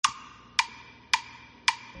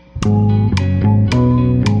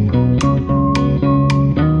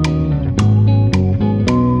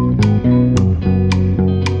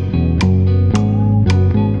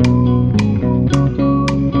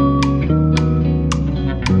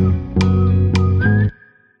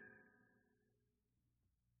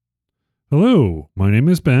Hello, my name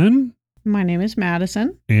is Ben, My name is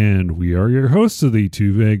Madison. and we are your hosts of the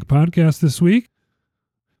Too Vague podcast this week.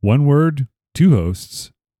 One word, two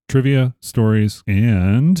hosts, trivia, stories,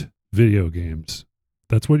 and video games.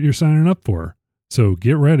 That's what you're signing up for. So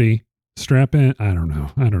get ready, strap in. I don't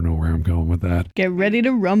know where I'm going with that. Get ready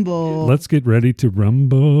to rumble. Let's get ready to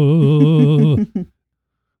rumble.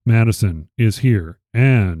 Madison is here,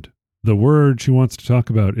 and the word she wants to talk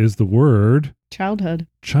about is the word Childhood.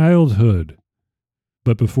 childhood.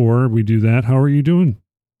 But before we do that, how are you doing?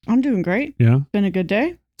 I'm doing great. Yeah? Been a good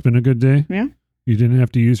day. It's been a good day? Yeah. You didn't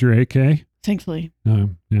have to use your AK? Thankfully.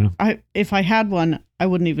 Yeah. If I had one, I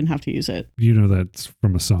wouldn't even have to use it. You know that's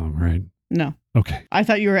from a song, right? No. Okay. I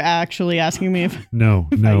thought you were actually asking me if No,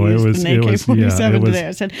 I it used was an AK-47 today.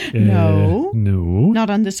 I said, no, no. not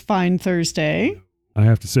on this fine Thursday. I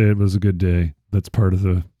have to say it was a good day. That's part of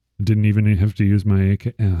the... Didn't even have to use my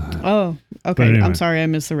AK. Oh, okay. Anyway. I'm sorry. I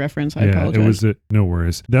missed the reference. I apologize. No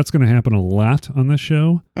worries. That's going to happen a lot on this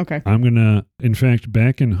show. Okay. I'm going to, in fact,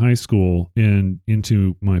 back in high school and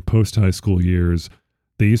into my post-high school years,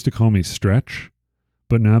 they used to call me Stretch,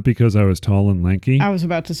 but not because I was tall and lanky. I was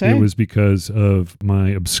about to say. It was because of my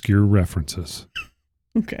obscure references.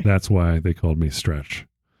 Okay. That's why they called me Stretch.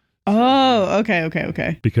 Oh,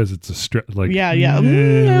 okay. Because it's a stretch. Like, Yeah. that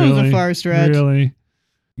That was a far stretch. Really?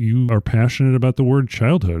 You are passionate about the word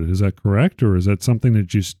childhood. Is that correct? Or is that something that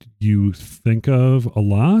just you think of a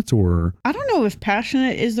lot? Or I don't know if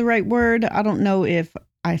passionate is the right word. I don't know if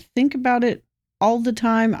I think about it all the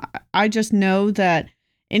time. I just know that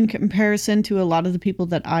in comparison to a lot of the people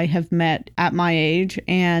that I have met at my age,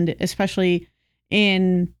 and especially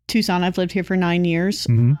in Tucson, I've lived here for 9 years.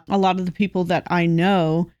 Mhm. A lot of the people that I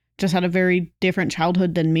know just had a very different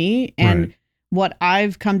childhood than me. And Right. what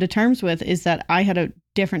I've come to terms with is that I had a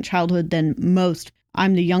different childhood than most.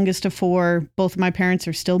 I'm the youngest of four. Both of my parents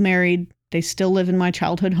are still married. They still live in my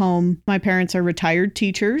childhood home. My parents are retired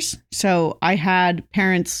teachers. So I had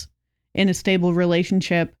parents in a stable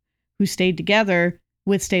relationship who stayed together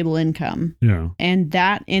with stable income. Yeah. And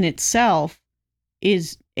that in itself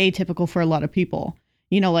is atypical for a lot of people.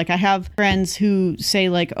 You know, like I have friends who say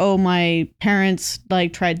like, oh, my parents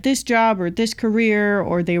like tried this job or this career,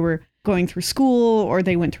 or they were going through school, or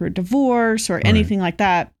they went through a divorce or anything like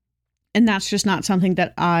that. And that's just not something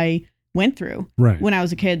that I went through when I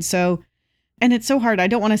was a kid. So, and it's so hard. I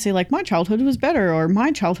don't want to say like my childhood was better or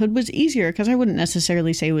my childhood was easier, because I wouldn't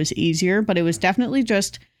necessarily say it was easier, but it was definitely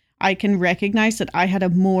just, I can recognize that I had a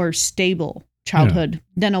more stable childhood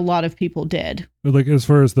than a lot of people did. Like as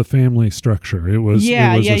far as the family structure, it was.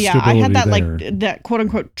 Yeah. I had that there. like that quote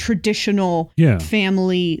unquote traditional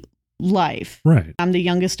family life. Right. I'm the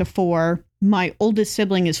youngest of four. My oldest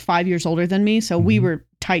sibling is 5 years older than me. So we were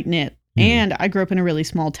tight knit, and I grew up in a really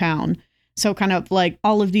small town. So kind of like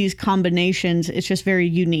all of these combinations, it's just very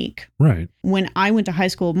unique. Right. When I went to high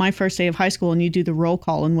school, my first day of high school, and you do the roll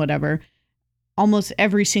call and whatever, almost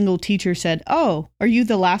every single teacher said, "Oh, are you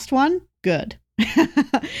the last one? Good."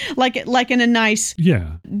 like in a nice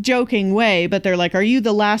joking way, but they're like, "Are you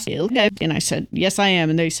the last?" And I said, "Yes, I am."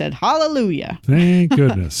 And they said, "Hallelujah." Thank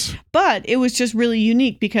goodness. But it was just really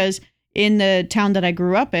unique because in the town that I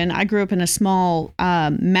grew up in a small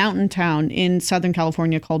mountain town in Southern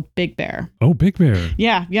California called Big Bear. Oh, Big Bear.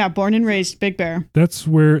 Yeah. Born and raised Big Bear. That's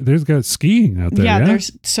where there's got skiing out there. Yeah.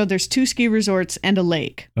 There's 2 ski resorts and a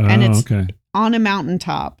lake, and it's on a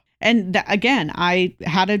mountaintop. And again, I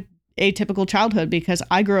had a atypical childhood because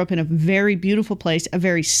I grew up in a very beautiful place, a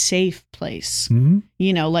very safe place. Mm-hmm.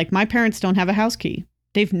 You know, like my parents don't have a house key.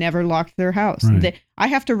 They've never locked their house. Right. I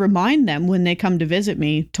have to remind them when they come to visit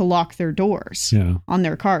me to lock their doors on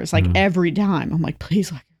their cars, like every time. I'm like,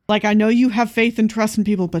 please, like I know you have faith and trust in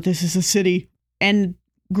people, but this is a city. And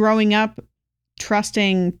growing up,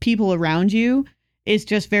 trusting people around you is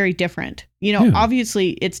just very different. You know,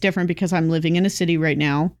 obviously it's different because I'm living in a city right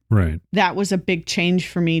now. Right. That was a big change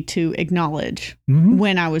for me to acknowledge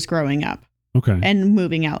when I was growing up. Okay. And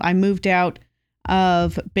moving out. I moved out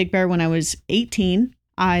of Big Bear when I was 18.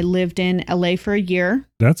 I lived in LA for a year.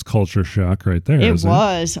 That's culture shock right there. It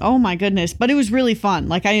was. Oh my goodness. But it was really fun.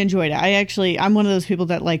 Like I enjoyed it. I'm one of those people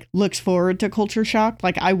that like looks forward to culture shock.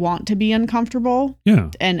 Like I want to be uncomfortable.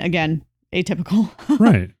 Yeah. And again, atypical.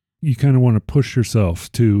 Right. You kind of want to push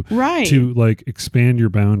yourself to like expand your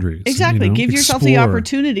boundaries. Exactly. Give yourself the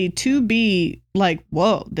opportunity to be like,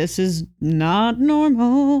 whoa, this is not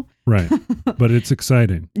normal. Right. But it's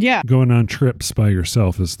exciting. Yeah. Going on trips by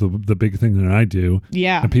yourself is the big thing that I do.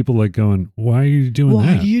 Yeah. And people like going, why are you doing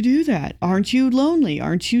that? Why do you do that? Aren't you lonely?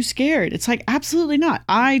 Aren't you scared? It's like, absolutely not.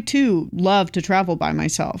 I too love to travel by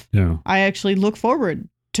myself. Yeah. I actually look forward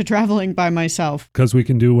to traveling by myself. Because we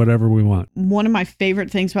can do whatever we want. One of my favorite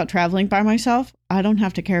things about traveling by myself, I don't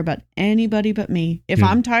have to care about anybody but me. If Yeah.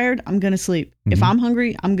 I'm tired, I'm going to sleep. If Mhm. I'm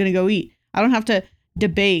hungry, I'm going to go eat. I don't have to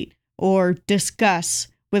debate or discuss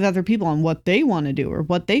with other people on what they want to do or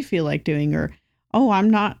what they feel like doing, or, oh, I'm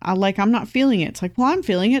not feeling it. It's like, well, I'm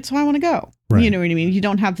feeling it, so I want to go. Right. You know what I mean? You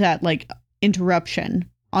don't have that like interruption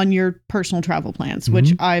on your personal travel plans,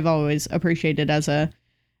 which I've always appreciated as an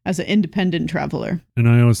independent traveler. And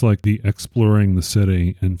I always like the exploring the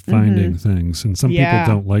city and finding things. And some Yeah.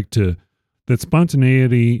 people don't like to. That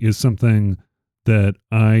spontaneity is something that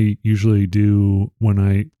I usually do when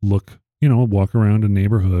I look, walk around a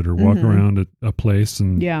neighborhood or walk around a place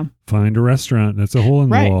and Yeah, find a restaurant that's a hole in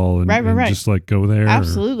the Right. wall and, Right. and just like go there.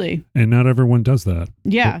 absolutely. And not everyone does that.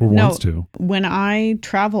 Yeah, Or no. wants to. When I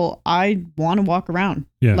travel, I want to walk around.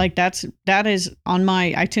 Yeah. Like that is on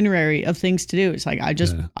my itinerary of things to do. It's like I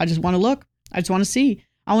just want to look. I just want to see.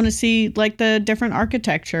 I want to see like the different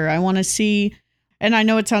architecture. I want to see, and I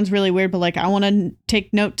know it sounds really weird, but like I want to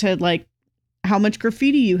take note to like how much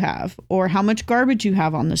graffiti you have or how much garbage you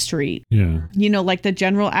have on the street. Yeah. Like the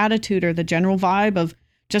general attitude or the general vibe of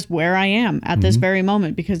just where I am at this very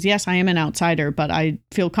moment. Because yes, I am an outsider, but I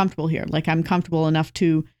feel comfortable here. Like I'm comfortable enough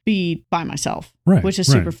to be by myself, Right. which is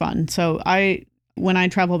super fun. So when I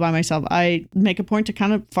travel by myself, I make a point to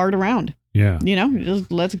kind of fart around, Yeah.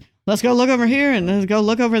 just let's go look over here and let's go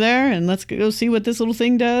look over there and let's go see what this little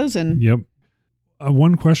thing does. And Yep.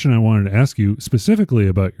 One question I wanted to ask you specifically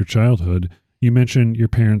about your childhood. You mentioned your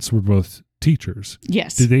parents were both teachers.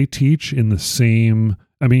 yes, Did they teach in the same?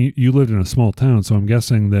 I mean, you lived in a small town, so I'm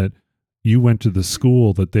guessing that you went to the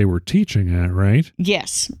school that they were teaching at, right?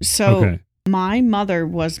 yes. So Okay. my mother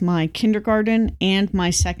was my kindergarten and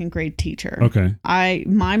my second grade teacher. Okay.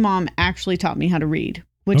 My mom actually taught me how to read,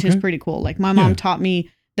 which is Okay. pretty cool. Like my mom Yeah. taught me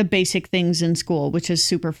the basic things in school, which is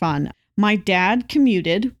super fun. My dad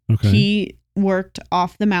commuted. Okay. He worked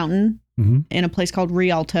off the mountain Mhm. in a place called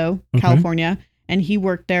Rialto, Okay. California, and he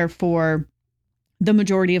worked there for the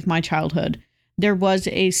majority of my childhood. There was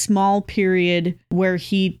a small period where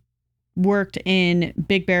he worked in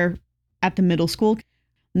Big Bear at the middle school.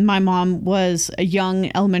 My mom was a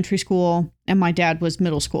young elementary school and my dad was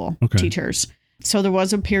middle school Okay. teachers. So there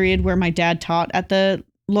was a period where my dad taught at the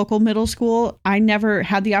local middle school. I never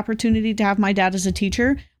had the opportunity to have my dad as a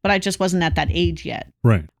teacher, but I just wasn't at that age yet.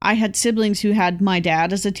 Right. I had siblings who had my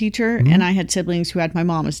dad as a teacher, and I had siblings who had my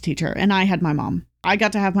mom as a teacher, and I had my mom. I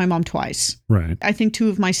got to have my mom twice. Right. I think two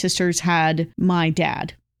of my sisters had my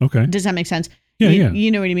dad. Okay. Does that make sense? Yeah. Yeah. You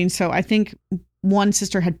know what I mean? So I think one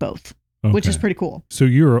sister had both, which is Okay. pretty cool. So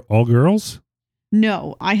you're all girls?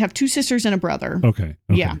 No, I have two sisters and a brother. Okay.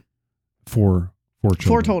 Yeah. Four children.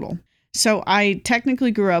 Four total. So I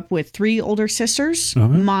technically grew up with three older sisters. Uh-huh.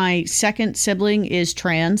 My second sibling is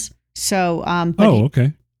trans. So, but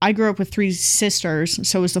Okay. I grew up with three sisters.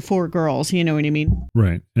 So it was the four girls, you know what I mean?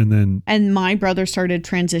 Right. And then, And my brother started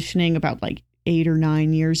transitioning about like 8 or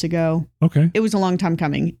 9 years ago. okay. It was a long time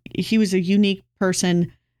coming. He was a unique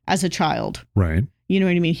person as a child. Right. You know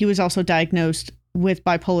what I mean? He was also diagnosed with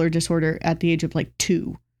bipolar disorder at the age of like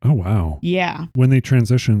 2. Oh, wow. Yeah. When they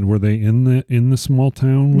transitioned, were they in the small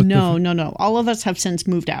town? With No. All of us have since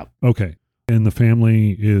moved out. Okay. And the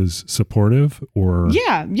family is supportive or?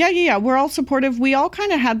 Yeah. We're all supportive. We all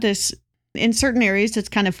kind of had this in certain areas. It's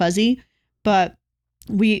kind of fuzzy, but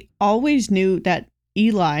we always knew that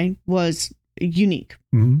Eli was unique,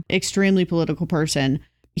 Mhm. extremely political person.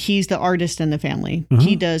 He's the artist in the family. Uh-huh.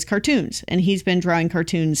 He does cartoons and he's been drawing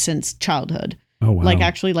cartoons since childhood. Oh, wow. Like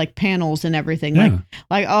actually like panels and everything. Yeah.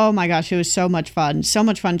 Like, oh my gosh, it was so much fun. So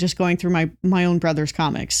much fun just going through my own brother's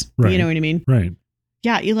comics. Right. You know what I mean? Right.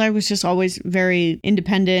 Yeah, Eli was just always very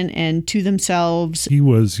independent and to themselves. He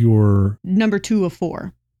was your, Number 2 of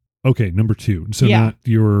 4. okay, number 2. So Yeah. not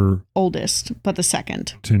your Oldest, but the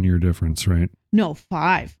second. 10-year difference, right? No,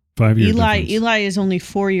 5. 5-year Eli difference. Eli is only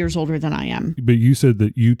 4 years older than I am. But you said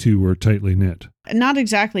that you two were tightly knit. Not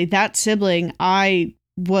exactly. That sibling I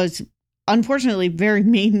was unfortunately very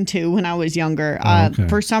mean to when I was younger. Oh, okay.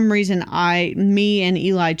 For some reason, me and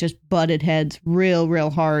Eli just butted heads real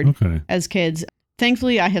hard Okay. as kids.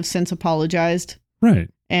 Thankfully, I have since apologized Right.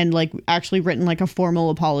 and like actually written like a formal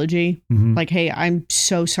apology. Mhm. Like, hey, I'm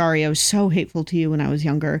so sorry. I was so hateful to you when I was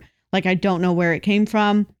younger. Like, I don't know where it came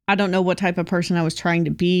from. I don't know what type of person I was trying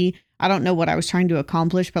to be. I don't know what I was trying to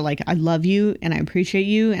accomplish, but like, I love you and I appreciate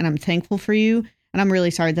you and I'm thankful for you. And I'm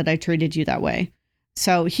really sorry that I treated you that way.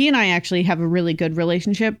 So he and I actually have a really good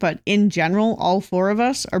relationship, but in general, all 4 of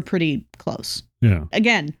us are pretty close. Yeah.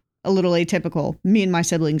 Again, a little atypical. Me and my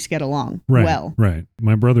siblings get along Right. well. Right.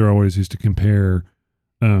 My brother always used to compare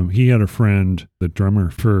He had a friend, the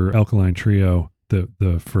drummer for Alkaline Trio,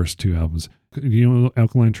 the first two albums. You know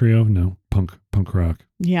Alkaline Trio? No, punk rock.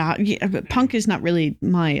 Yeah, but punk is not really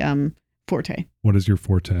my forte. What is your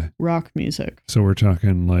forte? Rock music. So we're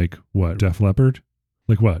talking like what? Def Leppard?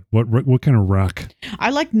 Like what? What kind of rock? I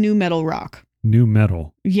like new metal rock. New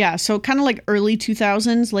metal. Yeah, so kind of like early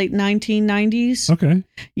 2000s, late 1990s. Okay.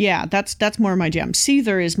 Yeah, that's more my jam.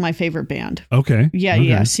 Seether is my favorite band. Okay. Yeah, okay.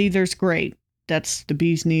 yeah. Seether's great. That's the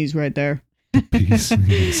bee's knees right there. Bee's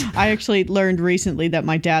knees. I actually learned recently that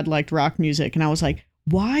my dad liked rock music, and I was like,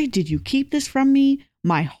 why did you keep this from me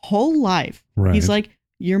my whole life? Right. He's like,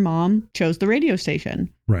 your mom chose the radio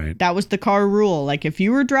station. Right. That was the car rule. Like if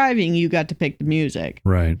you were driving, you got to pick the music.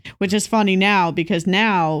 Right. Which is funny now because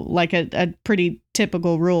now like a pretty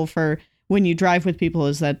typical rule for when you drive with people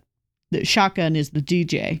is that the shotgun is the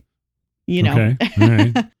DJ. You know. Okay. All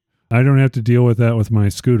right. I don't have to deal with that with my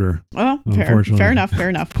scooter. Well, unfortunately. fair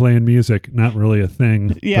enough. Playing music, not really a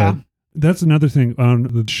thing. Yeah. But that's another thing on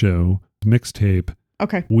the show, Mixtape.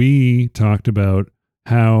 Okay. We talked about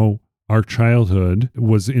how our childhood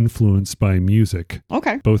was influenced by music.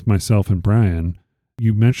 Okay. Both myself and Brian.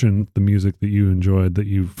 You mentioned the music that you enjoyed that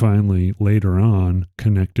you finally later on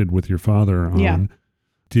connected with your father on. Yeah.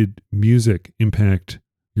 Did music impact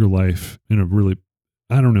your life in a really,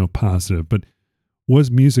 I don't know, positive, but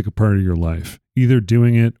was music a part of your life? Either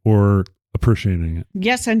doing it or appreciating it?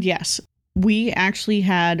 Yes and yes. We actually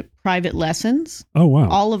had private lessons. Oh, wow.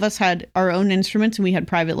 All of us had our own instruments and we had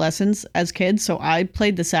private lessons as kids. So I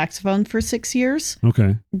played the saxophone for 6 years.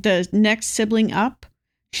 Okay. The next sibling up,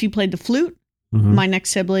 she played the flute. Uh-huh. My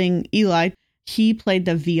next sibling, Eli, he played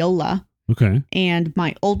the viola. Okay. And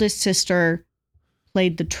my oldest sister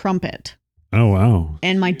played the trumpet. Oh, wow.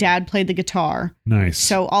 And my dad played the guitar. Nice.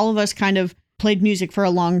 So all of us kind of played music for a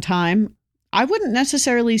long time. I wouldn't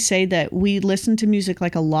necessarily say that we listened to music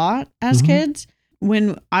like a lot as kids.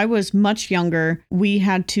 When I was much younger, we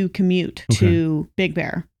had to commute to Big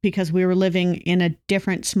Bear because we were living in a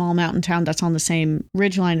different small mountain town that's on the same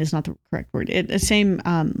ridgeline is not the correct word. The same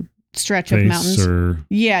stretch of mountains.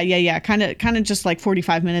 Yeah. Kind of just like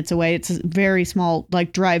 45 minutes away. It's a very small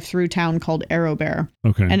like drive through town called Arrow Bear.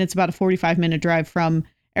 Okay. And it's about a 45-minute drive from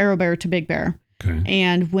Arrow Bear to Big Bear. Okay.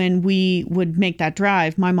 And when we would make that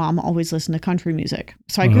drive, my mom always listened to country music.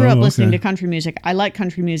 So I grew up listening to country music. I like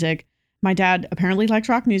country music. My dad apparently likes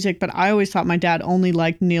rock music, but I always thought my dad only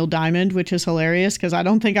liked Neil Diamond, which is hilarious because I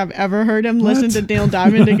don't think I've ever heard him listen to Neil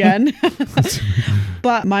Diamond again.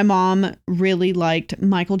 But my mom really liked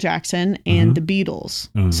Michael Jackson and the Beatles.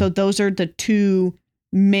 So those are the two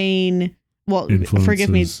main... Well, forgive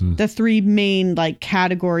me, the three main like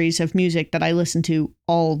categories of music that I listened to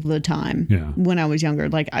all the time when I was younger.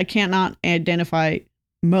 Like I cannot identify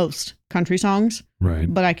most country songs,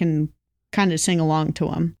 right? But I can kind of sing along to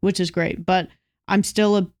them, which is great. But I'm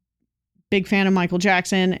still a big fan of Michael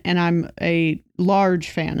Jackson and I'm a large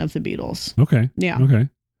fan of the Beatles. Okay. Yeah. Okay.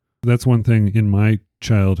 That's one thing in my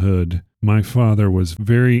childhood. My father was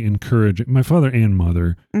very encouraging, my father and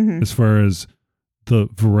mother, as far as the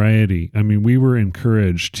variety. I mean, we were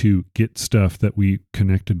encouraged to get stuff that we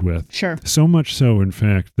connected with. Sure. So much so, in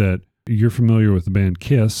fact, that you're familiar with the band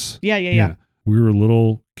Kiss. Yeah. We were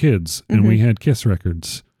little kids and we had Kiss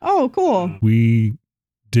records. Oh, cool. We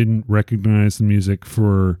didn't recognize the music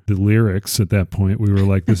for the lyrics at that point. We were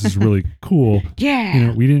like, this is really cool. Yeah. You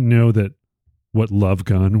know, we didn't know that what Love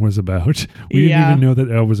Gun was about. We didn't even know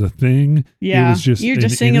that was a thing. Yeah. It was just you're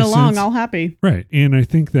just singing along, all happy. Right. And I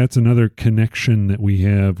think that's another connection that we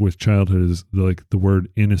have with childhood is like the word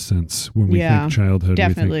innocence. When we think childhood,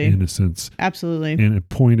 definitely. we think innocence. Absolutely. And a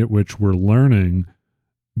point at which we're learning.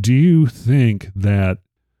 Do you think that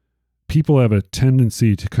people have a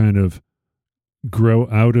tendency to kind of grow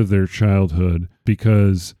out of their childhood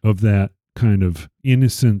because of that kind of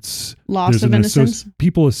innocence? Loss of innocence?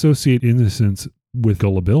 People associate innocence with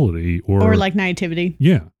gullibility or like naivety.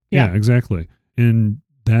 Yeah, exactly. And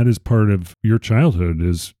that is part of your childhood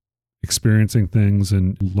is experiencing things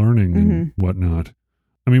and learning and whatnot.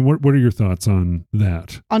 I mean, what are your thoughts on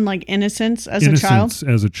that? On like innocence as a child? Innocence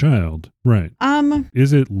as a child, right.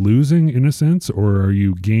 Is it losing innocence or are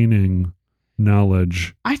you gaining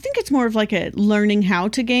knowledge? I think it's more of like a learning how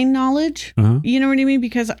to gain knowledge. You know what I mean?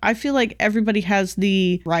 Because I feel like everybody has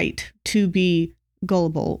the right to be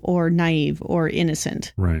gullible or naive or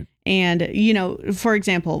innocent. Right. And, you know, for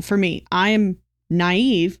example, for me, I am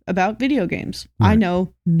naive about video games. Right. I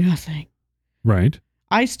know nothing. Right.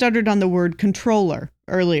 I stuttered on the word controller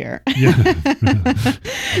earlier. Yeah.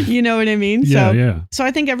 You know what I mean? Yeah. So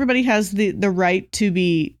I think everybody has the right to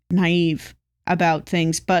be naive about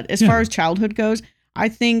things. But as far as childhood goes, I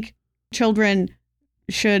think children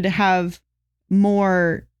should have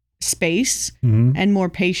more space Mhm. and more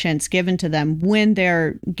patience given to them when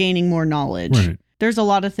they're gaining more knowledge. Right. There's a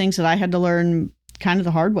lot of things that I had to learn kind of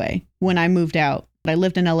the hard way when I moved out. I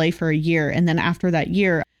lived in LA for a year. And then after that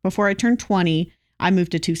year, before I turned 20, I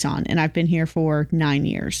moved to Tucson and I've been here for 9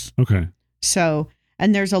 years. Okay. So,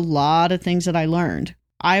 and there's a lot of things that I learned.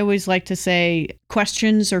 I always like to say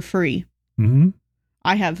questions are free. Hmm.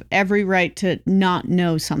 I have every right to not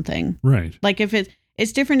know something. Right. Like if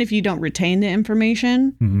it's different if you don't retain the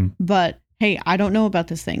information, Hmm. but hey, I don't know about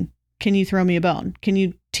this thing. Can you throw me a bone? Can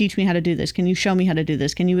you teach me how to do this? Can you show me how to do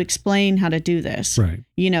this? Can you explain how to do this? Right.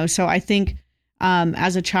 So I think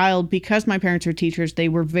as a child, because my parents are teachers, they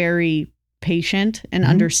were very patient and Mhm.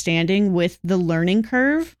 understanding with the learning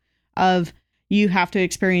curve of you have to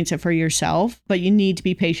experience it for yourself, but you need to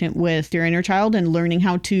be patient with your inner child and learning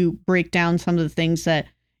how to break down some of the things that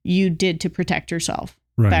you did to protect yourself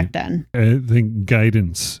Right. back then. I think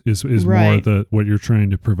guidance is more Right. what you're trying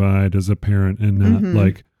to provide as a parent, and not Mhm.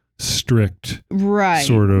 like strict, Right.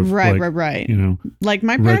 sort of right, like, right. like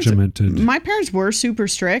My parents regimented. My parents were super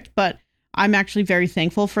strict, but I'm actually very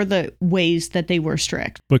thankful for the ways that they were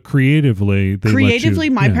strict. But creatively, they Creatively, let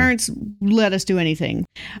you, my yeah. parents let us do anything.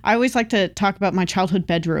 I always like to talk about my childhood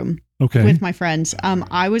bedroom Okay. with my friends.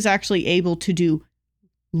 I was actually able to do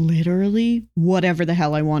literally whatever the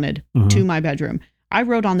hell I wanted Uh-huh. to my bedroom. I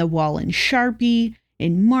wrote on the wall in Sharpie,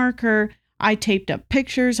 in marker. I taped up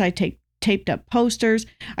pictures. I taped up posters.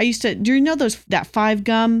 I used to, do you know that 5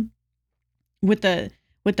 gum with the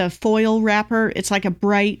foil wrapper? It's like a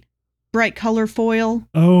bright color foil.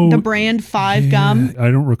 Oh, The brand 5 yeah. gum.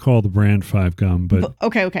 I don't recall the brand 5 gum, but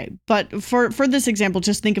Okay. But for this example,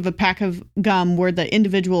 just think of a pack of gum where the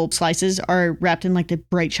individual slices are wrapped in like the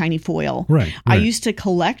bright shiny foil. right. I right. used to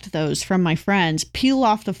collect those from my friends, peel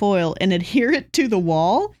off the foil and adhere it to the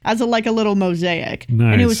wall as a little mosaic.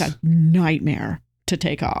 Nice. And it was a nightmare to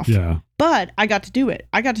take off. Yeah. But I got to do it.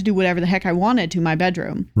 I got to do whatever the heck I wanted to my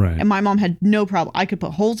bedroom. Right. And my mom had no problem. I could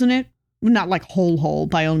put holes in it. Not like hole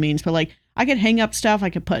by all means, but like I could hang up stuff.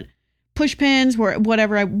 I could put push pins where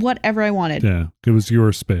whatever I wanted. Yeah. It was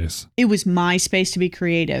your space. It was my space to be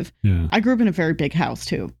creative. Yeah. I grew up in a very big house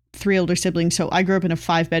too. 3 older siblings, so I grew up in a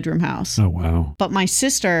 5-bedroom house. Oh, wow. But my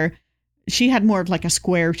sister, she had more of like a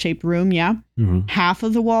square shaped room, yeah. Uh-huh. Half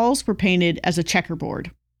of the walls were painted as a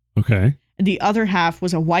checkerboard. Okay. The other half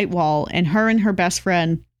was a white wall, and her best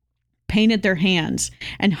friend painted their hands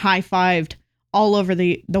and high-fived all over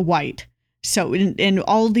the white. So in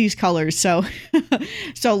all these colors. So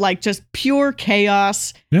like just pure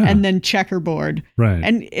chaos Yeah. and then checkerboard. Right.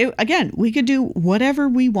 And again, we could do whatever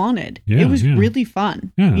we wanted. Yeah, it was yeah. really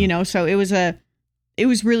fun. Yeah. So it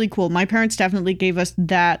was really cool. My parents definitely gave us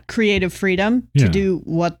that creative freedom Yeah. to do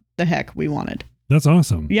what the heck we wanted. That's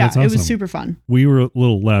awesome. Yeah, That's awesome. it was super fun. We were a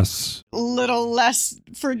little less, A little less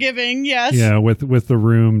forgiving, yes. yeah, with the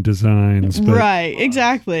room designs, but Right,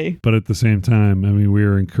 exactly. but at the same time, I mean, we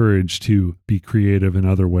were encouraged to be creative in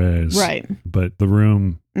other ways. Right. But the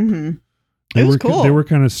room, Mm-hmm. they It was were cool. They were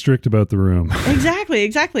kind of strict about the room.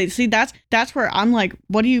 Exactly. See, that's where I'm like,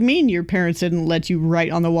 what do you mean your parents didn't let you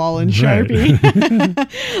write on the wall in Right.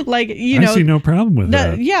 Sharpie? Like, I see no problem with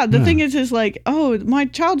that. The thing is like, oh, my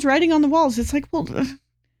child's writing on the walls. It's like, well,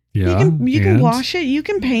 Yeah. you can and- wash it, you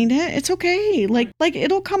can paint it. It's okay. Like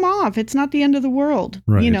it'll come off. It's not the end of the world.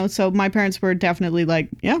 Right. So my parents were definitely like,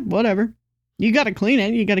 yeah, whatever. You got to clean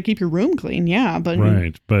it. You got to keep your room clean. Yeah, but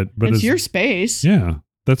Right. But it's as- your space. Yeah.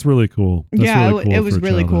 That's really cool. That's yeah, really cool it was for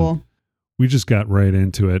really childhood. cool. We just got right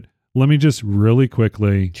into it. Let me just really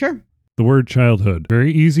quickly, Sure. the word childhood,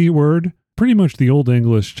 very easy word. Pretty much the Old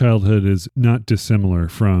English childhood is not dissimilar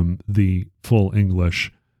from the full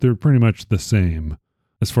English. They're pretty much the same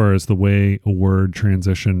as far as the way a word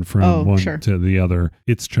transitioned from one sure. to the other.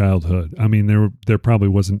 It's childhood. I mean, there probably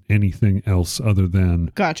wasn't anything else other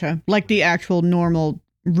than Gotcha. Like the actual normal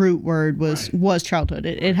root word was childhood.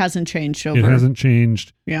 It hasn't changed over. it hasn't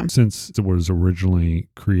changed Yeah. since it was originally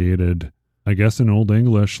created. I guess in Old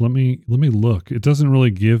English, let me look. It doesn't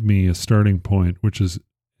really give me a starting point, which is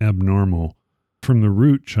abnormal. From the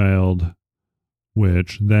root child,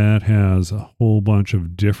 which that has a whole bunch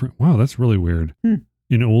of different. Wow, that's really weird.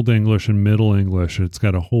 In Old English and Middle English, it's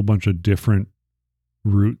got a whole bunch of different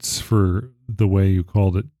roots for the way you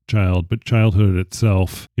called it child, but childhood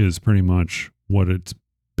itself is pretty much what it's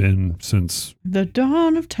been since. The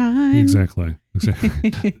dawn of time. Exactly.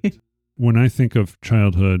 When I think of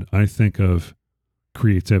childhood, I think of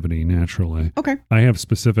creativity naturally. Okay. I have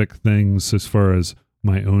specific things as far as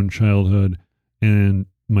my own childhood and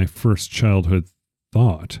my first childhood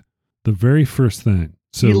thought. The very first thing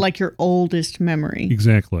So you like your oldest memory.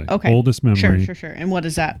 exactly. Okay. Oldest memory. Sure. And what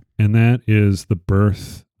is that? And that is the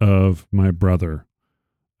birth of my brother.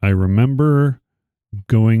 I remember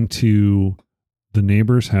going to the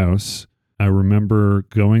neighbor's house. I remember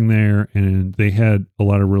going there and they had a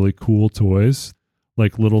lot of really cool toys,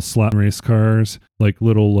 like little slot race cars, like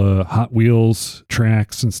little Hot Wheels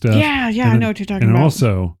tracks and stuff. Yeah, I know what you're talking and about.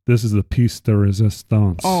 also, this is the piece de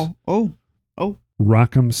resistance. Oh.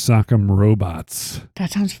 Rock'em Sock'em Robots.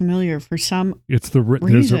 That sounds familiar for some It's the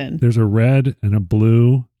reason. There's a red and a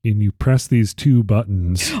blue, and you press these two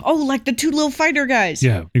buttons. Oh, like the two little fighter guys.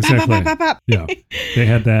 Yeah, exactly. Bop, bop, bop, bop. Yeah, they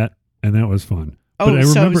had that, and that was fun. Oh, But I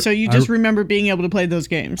remember, so you just remember being able to play those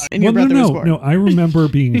games, and your brother was born. No, I remember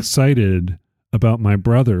being excited about my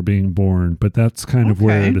brother being born, but that's kind of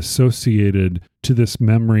where it associated to this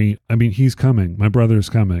memory. I mean, he's coming. My brother's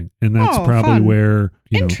coming, and that's probably fun. where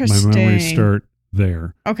my memories Interesting. start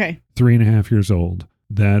there. Okay, 3.5 years old.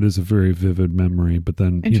 That is a very vivid memory. But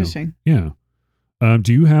then, interesting. Yeah.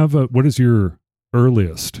 Do you have what is your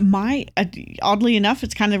earliest? My oddly enough,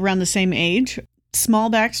 it's kind of around the same age.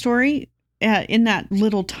 Small backstory. In that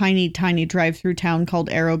little tiny drive-through town called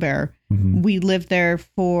Arrowbear, we lived there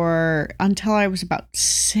until I was about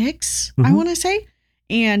 6, I want to say.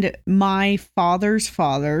 And my father's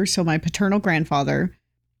father, so my paternal grandfather,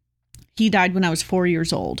 he died when I was 4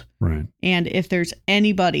 years old. Right. And if there's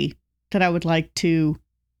anybody that I would like to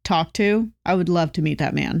talk to, I would love to meet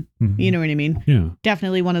that man. You know what I mean? Yeah.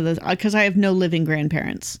 Definitely one of those, because I have no living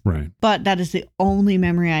grandparents. Right. But that is the only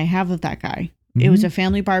memory I have of that guy. It was a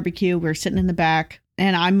family barbecue. We were sitting in the back,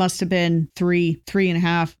 and I must have been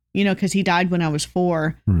 3.5, because he died when I was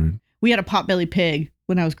 4. Right. We had a potbelly pig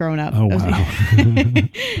when I was growing up. Oh, wow.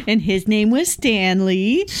 And his name was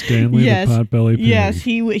Stanley. Stanley the Potbelly Pig. Yes,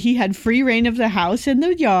 he had free reign of the house and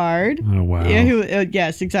the yard. Oh, wow. Yeah,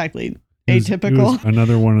 yes, exactly. Atypical. It was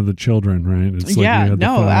another one of the children, right? It's like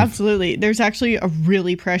absolutely. There's actually a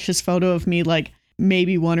really precious photo of me, like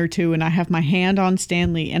maybe 1 or 2, and I have my hand on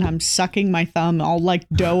Stanley and I'm sucking my thumb all like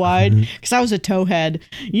doe-eyed because I was a towhead,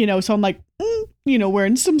 so I'm like,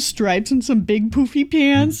 wearing some stripes and some big poofy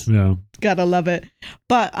pants. Yeah. Gotta love it.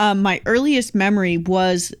 But my earliest memory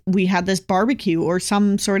was we had this barbecue or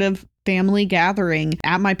some sort of family gathering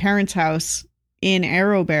at my parents' house in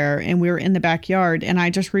Arrowbear, and we were in the backyard, and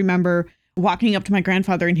I just remember walking up to my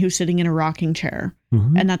grandfather and he was sitting in a rocking chair.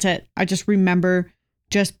 And that's it. I just remember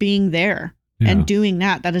just being there. And doing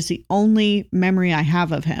that. That is the only memory I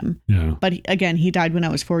have of him. Yeah. But again, he died when I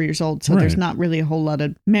was 4 years old. So there's not really a whole lot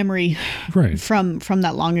of memory from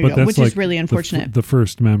that long ago, which is really unfortunate. The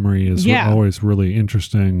first memory is always really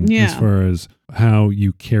interesting as far as how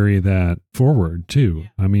you carry that forward too.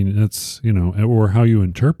 I mean, that's, or how you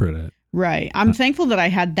interpret it. Right. I'm thankful that I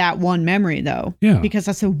had that one memory though. Yeah. Because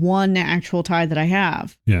that's the one actual tie that I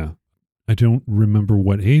have. Yeah. I don't remember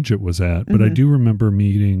what age it was at, but I do remember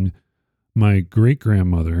meeting my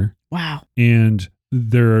great-grandmother. Wow. And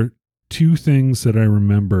there are 2 things that I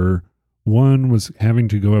remember. One was having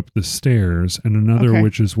to go up the stairs, and another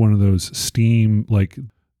which is one of those steam, like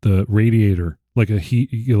the radiator, like a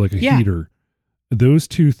heater. Those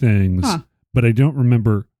 2 things, but I don't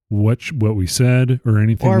remember what we said or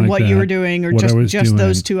anything like that. Or what you were doing, or just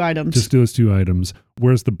those 2 items. Just those 2 items.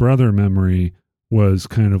 Whereas the brother memory was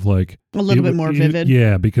kind of like a little bit more vivid.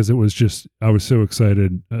 Yeah, because it was just, I was so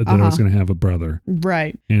excited that I was going to have a brother.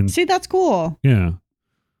 Right. And see, that's cool. Yeah.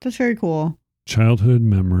 That's very cool. Childhood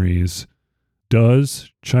memories.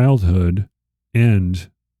 Does childhood end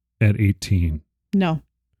at 18? No.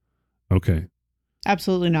 Okay.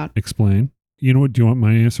 Absolutely not. Explain. You know what? Do you want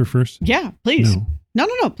my answer first? Yeah, please. No.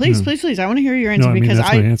 Please. I want to hear your answer because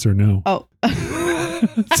that's my answer. No. Oh.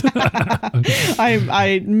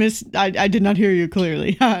 I did not hear you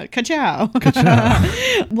clearly. Ka-chow.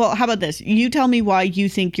 Well, how about this? You tell me why you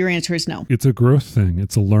think your answer is no. It's a growth thing.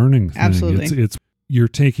 It's a learning thing. Absolutely. It's you're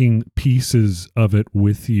taking pieces of it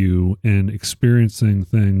with you and experiencing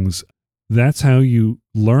things. That's how you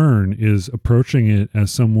learn, is approaching it as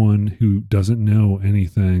someone who doesn't know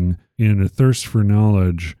anything. And a thirst for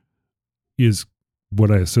knowledge is what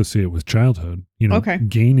I associate with childhood,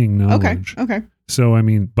 gaining knowledge. Okay. So, I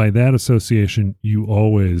mean, by that association, you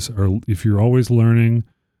always are, if you're always learning,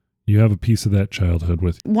 you have a piece of that childhood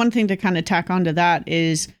with you. One thing to kind of tack onto that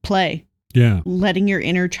is play. Yeah. Letting your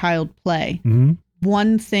inner child play. Mm-hmm.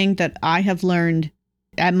 One thing that I have learned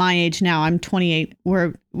at my age now, I'm 28,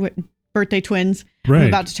 we're birthday twins. Right. I'm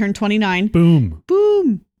about to turn 29.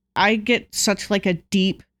 Boom. I get such like a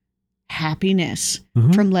deep happiness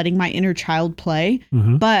from letting my inner child play.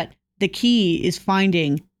 But the key is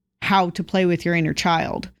finding how to play with your inner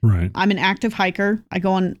child. Right. I'm an active hiker. I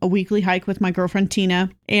go on a weekly hike with my girlfriend, Tina.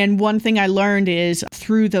 And one thing I learned is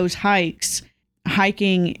through those hikes,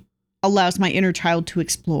 hiking allows my inner child to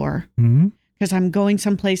explore. Mm-hmm. Because I'm going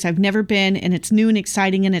someplace I've never been and it's new and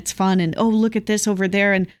exciting and it's fun. And, oh, look at this over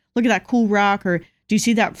there and look at that cool rock, or do you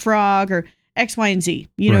see that frog, or X, Y, and Z.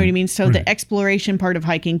 You know what I mean? So the exploration part of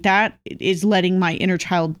hiking, that is letting my inner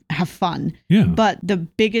child have fun. Yeah. But the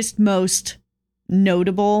biggest, most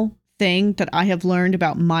notable thing that I have learned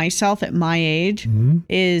about myself at my age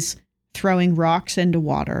is throwing rocks into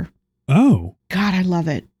water. Oh. God, I love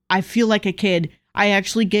it. I feel like a kid. I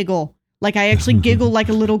actually giggle. Like I actually giggle like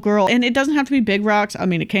a little girl. And it doesn't have to be big rocks. I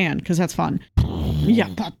mean, it can, because that's fun. Yeah.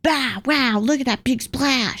 Wow. Look at that big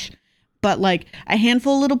splash. But like a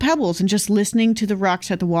handful of little pebbles and just listening to the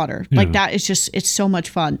rocks at the water. Yeah. Like that is just, it's so much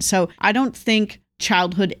fun. So I don't think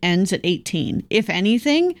childhood ends at 18. If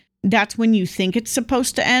anything, that's when you think it's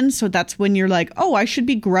supposed to end. So that's when you're like, oh, I should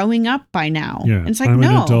be growing up by now. Yeah. And it's like, I'm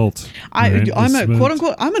no. an adult. I'm right? a quote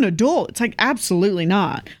unquote, I'm an adult. It's like, absolutely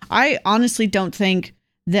not. I honestly don't think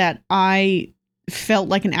that I felt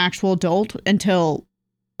like an actual adult until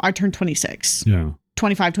I turned 26. Yeah.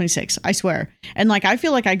 25, 26, I swear. And like, I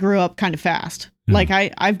feel like I grew up kind of fast. Yeah. Like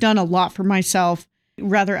I've done a lot for myself.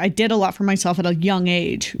 Rather, I did a lot for myself at a young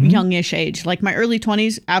age, youngish age. Like my early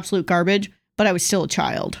 20s, absolute garbage, but I was still a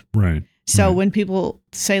child. Right. So when people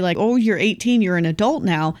say like, oh, you're 18, you're an adult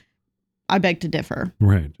now, I beg to differ.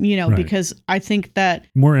 Right. You know, Right. because I think that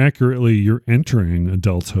More accurately, you're entering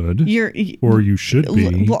adulthood. Or you should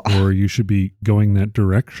be, or you should be going that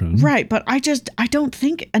direction. Right. But I don't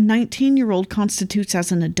think a 19-year-old constitutes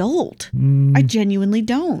as an adult. I genuinely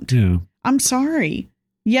don't. Yeah. I'm sorry.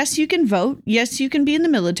 Yes, you can vote. Yes, you can be in the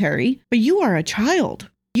military, but you are a child.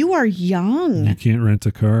 You are young. You can't rent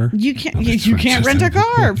a car. You can't. Oh, that's You right. can't rent a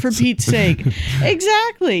car, for Pete's sake.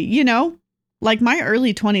 Exactly. You know, like my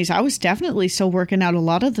early 20s, I was definitely still working out a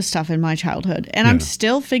lot of the stuff in my childhood, and I'm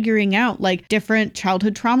still figuring out like different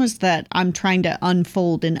childhood traumas that I'm trying to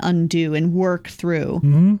unfold and undo and work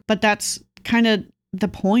through. But that's kind of the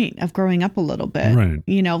point of growing up a little bit. Right.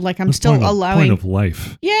 You know, like I'm That's still point allowing of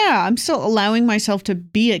life. Yeah, I'm still allowing myself to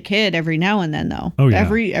be a kid every now and then, though. Oh, yeah.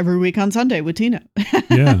 Every week on Sunday with Tina.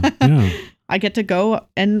 Yeah. I get to go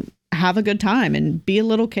and have a good time and be a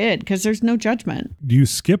little kid because there's no judgment. Do you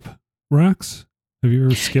skip rocks? Have you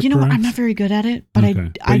ever skipped You know what? rocks? I'm not very good at it, but Okay.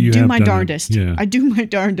 I you do have my done it. darndest. Yeah. I do my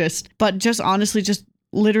darndest. But just honestly, just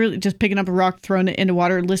literally just picking up a rock, throwing it into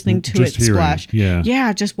water, listening to Just it hearing splash. it. Yeah.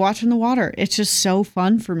 Yeah, just watching the water. It's just so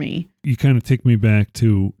fun for me. You kind of take me back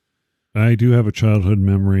to, I do have a childhood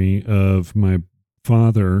memory of my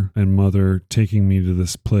father and mother taking me to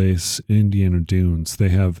this place, Indiana Dunes. They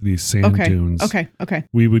have these sand dunes. Okay.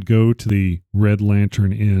 We would go to the Red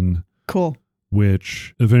Lantern Inn, Cool.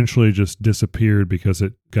 which eventually just disappeared because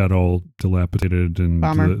it got all dilapidated and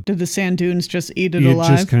Bummer. Did the sand dunes just eat it it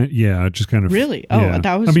alive? just kind of Really? Oh, yeah.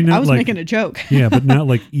 that was. I mean, I not was like, making a joke. yeah, but not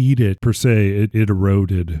like eat it per se. It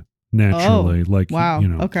eroded naturally. Like Wow. you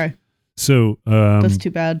know. Okay. So That's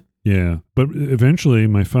too bad. yeah, but eventually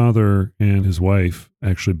my father and his wife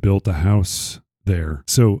actually built a house there.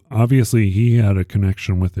 So obviously he had a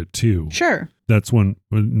connection with it too. Sure. That's when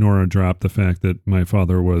Nora dropped the fact that my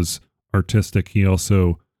father was artistic. He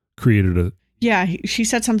also created a Yeah. She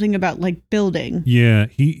said something about like building. yeah.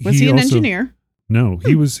 Was he an also, engineer? No,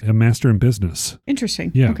 he was a master in business.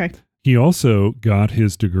 Interesting. Yeah. Okay. He also got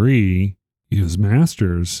his degree, his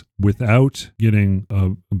master's, without getting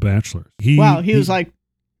a bachelor's. He was like,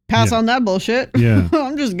 pass on that bullshit. Yeah.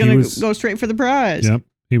 I'm just going to go straight for the prize. Yep.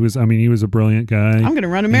 He was a brilliant guy. I'm going to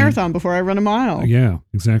run a marathon before I run a mile. Yeah,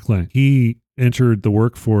 exactly. He entered the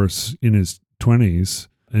workforce in his 20s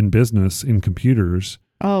in business in computers.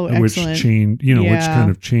 Oh, which excellent. changed, which kind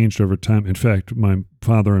of changed over time. In fact, my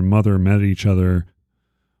father and mother met each other.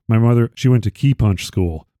 My mother, she went to key punch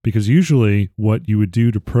school because usually what you would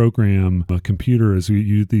do to program a computer is you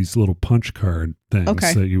use these little punch card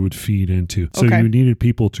things that you would feed into. So you needed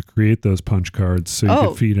people to create those punch cards so you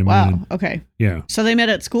could feed them in. Okay. Yeah. So they met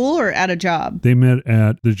at school or at a job? They met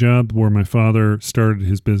at the job where my father started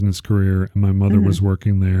his business career and my mother was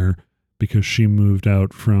working there because she moved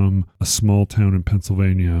out from a small town in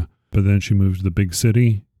Pennsylvania, but then she moved to the big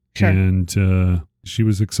city. Sure. And she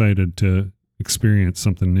was excited to experience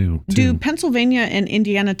something new. Too. Do Pennsylvania and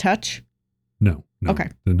Indiana touch? No.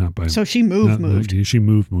 Okay. They're not by. So she moved. She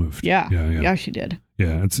moved. Yeah. Yeah, she did.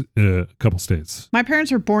 Yeah, it's a couple states. My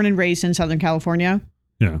parents were born and raised in Southern California.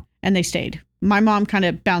 Yeah. And they stayed. My mom kind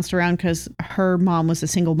of bounced around because her mom was a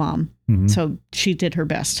single mom. Mm-hmm. So she did her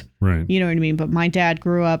best. Right. You know what I mean? But my dad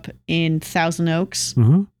grew up in Thousand Oaks,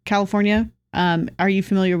 California. Are you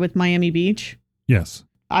familiar with Miami Beach? Yes.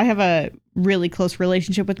 I have a really close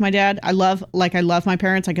relationship with my dad. I love my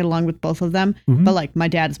parents. I get along with both of them, Mhm. but like my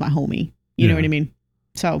dad is my homie. You know Yeah. what I mean?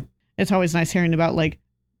 So it's always nice hearing about like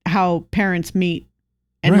how parents meet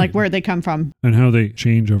and Right. like where they come from. And how they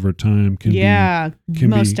change over time can can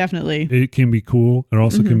most be- definitely. it can be cool. It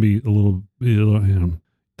also can Mhm. be a little,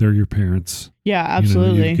 they're your parents. Yeah, You know,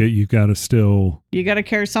 absolutely. you got to still, You got to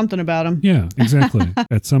care something about them. yeah, exactly.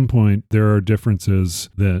 At some point, there are differences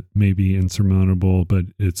that may be insurmountable, but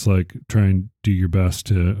it's like try and do your best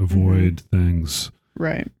to avoid things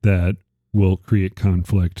Right. that will create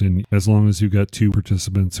conflict. And as long as you've got two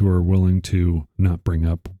participants who are willing to not bring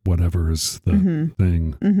up whatever is the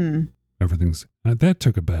thing, Mm-hmm. everything's, that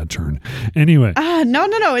took a bad turn. Anyway.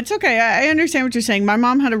 No. It's okay. I understand what you're saying. My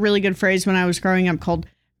mom had a really good phrase when I was growing up called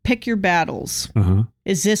pick your battles. Uh-huh.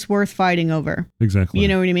 Is this worth fighting over? Exactly. You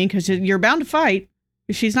know what I mean? Because you're bound to fight.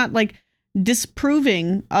 She's not like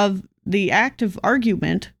disapproving of the act of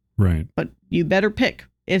argument, Right. but you better pick.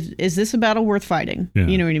 Is this a battle worth fighting? Yeah.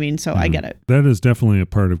 You know what I mean? So I get it. That is definitely a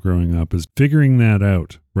part of growing up, is figuring that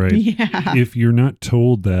out, right? Yeah. If you're not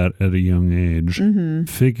told that at a young age, Mm-hmm.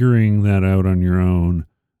 figuring that out on your own,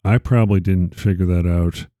 I probably didn't figure that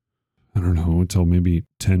out, I don't know, until maybe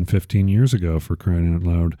 10, 15 years ago, for crying out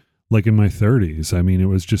loud. Like in my 30s. I mean, it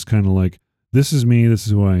was just kind of like, this is me, this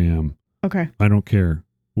is who I am. Okay. I don't care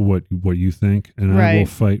what you think, and I will Right.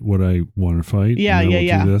 fight what I want to fight. Yeah, and I will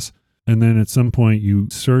yeah. do this. And then at some point you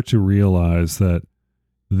start to realize that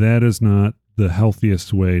that is not the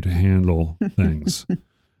healthiest way to handle things.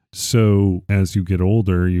 So as you get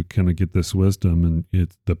older, you kind of get this wisdom, and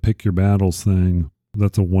it's the pick your battles thing.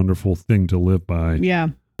 That's a wonderful thing to live by. Yeah.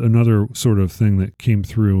 Another sort of thing that came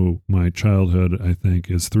through my childhood, I think,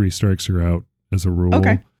 is 3 strikes you're out as a rule.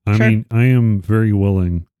 Okay, I sure. mean, I am very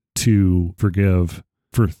willing to forgive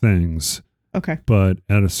for things, Okay. but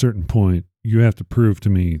at a certain point, you have to prove to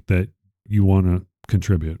me that you want to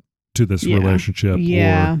contribute to this Yeah. relationship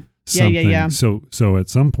Yeah. or something. Yeah. So at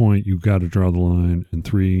some point, you've got to draw the line, and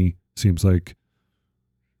 3 seems like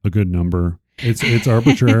a good number. It's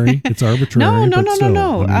arbitrary. It's arbitrary. No. but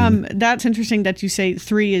still, I mean, That's interesting that you say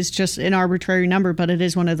 3 is just an arbitrary number, but it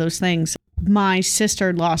is one of those things. My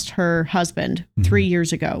sister lost her husband 3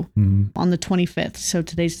 years ago on the 25th. So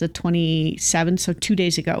today's the 27th. So 2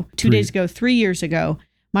 days ago. 3 years ago,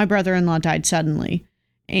 my brother-in-law died suddenly.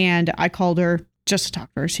 And I called her just to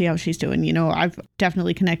talk to her, see how she's doing. You know, I've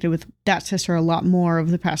definitely connected with that sister a lot more over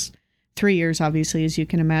the past 3 years, obviously, as you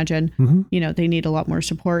can imagine. You know, they need a lot more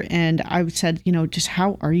support. And I said, you know, just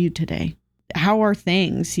how are you today? How are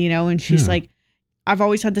things? You know, and she's like, I've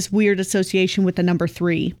always had this weird association with the number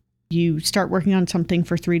 3. You start working on something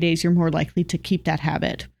for 3 days, you're more likely to keep that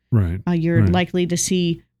habit. right. You're Right. likely to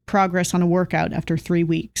see progress on a workout after 3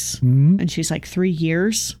 weeks. Mhm. And she's like, 3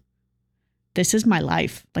 years? This is my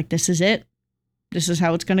life. Like, this is it. This is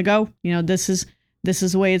how it's going to go. You know, this is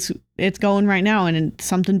the way it's going right now. And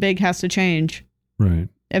something big has to change Right.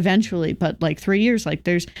 eventually. But like 3 years, like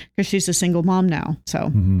because she's a single mom now.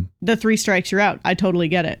 So Mhm. the 3 strikes, you're out. I totally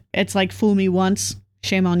get it. It's like, fool me once,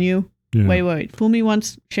 shame on you. Yeah. Wait. Fool me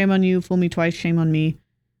once, shame on you. Fool me twice, shame on me.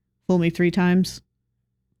 Fool me 3 times.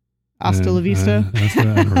 Hasta la vista.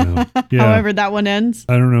 I don't know. Yeah. However that one ends.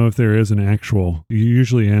 I don't know if there is an actual. It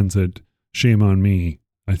usually ends at shame on me,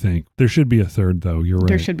 I think. There should be a third, though. You're right.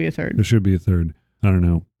 There should be a third. There should be a third. I don't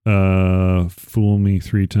know. Fool me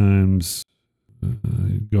 3 times.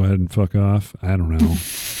 Go ahead and fuck off. I don't know.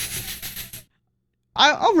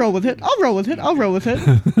 I'll roll with it. I'm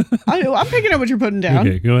picking up what you're putting down.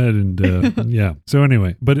 Okay, go ahead and yeah. So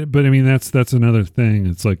anyway, but I mean that's another thing.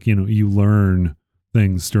 It's like, you know, you learn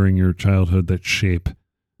things during your childhood that shape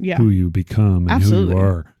Yeah. who you become and Absolutely. who you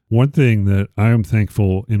are. One thing that I am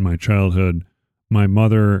thankful in my childhood, my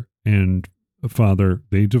mother and father,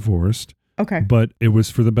 they divorced, Okay. but it was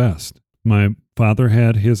for the best. My father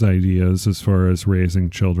had his ideas as far as raising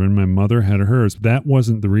children. My mother had hers. That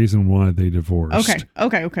wasn't the reason why they divorced.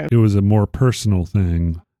 Okay. It was a more personal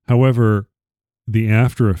thing. However, the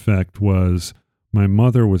after effect was my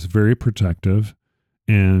mother was very protective,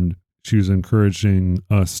 and she was encouraging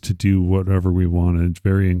us to do whatever we wanted,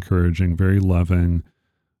 very encouraging, very loving,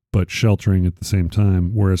 but sheltering at the same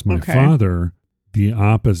time. Whereas my Okay. father, the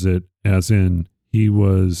opposite, as in he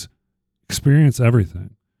was experience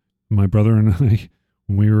everything. My brother and I,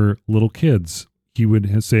 when we were little kids, he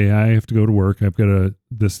would say, I have to go to work. I've got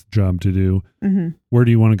this job to do. Mm-hmm. Where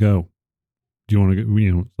do you want to go? Do you want to go,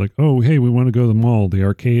 you know, like, oh, hey, we want to go to the mall, the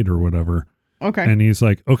arcade or whatever. Okay. And he's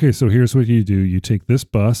like, okay, so here's what you do. You take this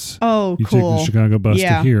bus. Oh, You take cool. the Chicago bus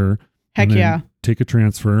Yeah. to here. Heck and then yeah. take a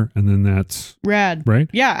transfer, and then that's Rad. right.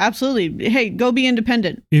 Yeah, absolutely. Hey, go be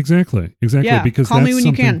independent. Exactly. Yeah, Because call me that's when you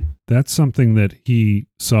something- can. That's something that he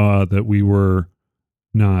saw that we were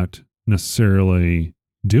not necessarily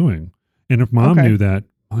doing. And if mom Okay. knew that,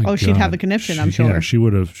 my Oh, she'd God, have a conniption, I'm sure. Yeah, she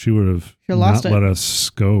would have Should've not lost it. let us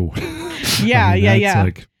go. Yeah, that's yeah.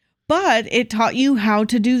 like, But it taught you how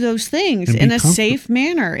to do those things And be in a comfort- safe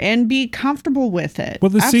manner and be comfortable with it. well,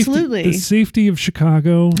 the absolutely. safety of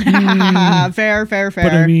Chicago. Fair. But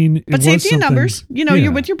I mean, it But was safety in something- numbers. You know, Yeah.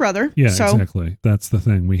 you're with your brother. Yeah, so exactly. That's the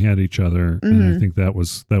thing. We had each other, and I Mhm. think that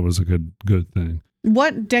was a good thing.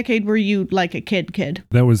 what decade were you like a kid?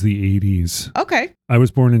 That was the 80s. Okay. I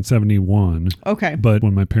was born in 71, Okay. but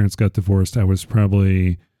when my parents got divorced, I was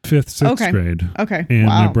probably 5th, 6th Okay. grade. Okay. And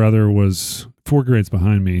wow. my brother was 4 grades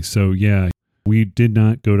behind me. So, yeah, we did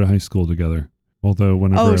not go to high school together. Although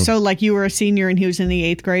whenever so like you were a senior and he was in the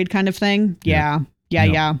 8th grade kind of thing? Yeah.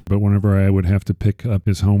 Yeah. But whenever I would have to pick up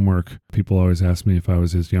his homework, people always asked me if I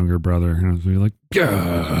was his younger brother. And I was like,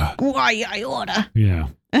 yeah. Why I oughta. Yeah.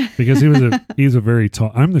 Because he's a very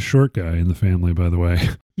tall. I'm the short guy in the family, by the way.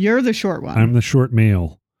 You're the short one. I'm the short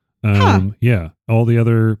male. Yeah. All the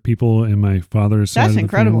other people in my father's side That's of the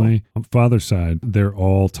incredible. family, father's side, they're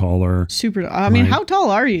all taller. Super. I mean, Right. how tall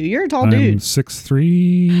are you? You're a tall I'm dude.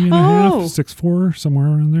 6'3" and a half, Oh. 6'4", somewhere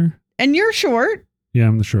around there. And you're short. Yeah,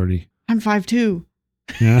 I'm the shorty. I'm 5'2".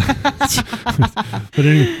 Yeah. But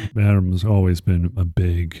anyway, Adam's always been a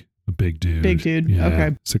big dude. Big dude. Yeah,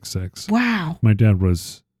 Okay. 6'6". Wow. My dad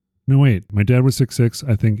was 6'6".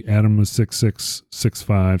 I think Adam was 6'6",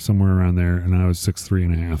 6'5", somewhere around there, and I was 6'3"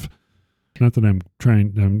 and a half. Not that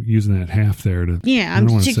I'm using that half there to. Yeah, I I'm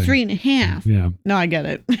don't wanna say- 6'3" and a half. Yeah. No, I get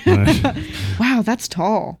it. Right. Wow, that's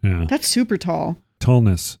tall. Yeah. That's super tall.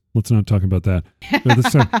 Tallness. Let's not talk about that.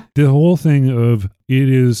 But the whole thing of it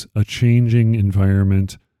is a changing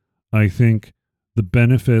environment. I think the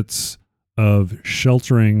benefits of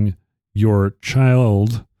sheltering your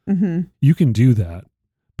child, Mm-hmm. you can do that,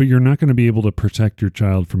 but you're not going to be able to protect your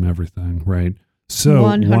child from everything, right? So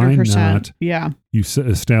 100%. why not Yeah. you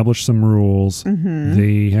establish some rules? Mm-hmm.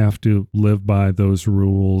 They have to live by those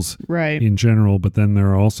rules Right. in general, but then there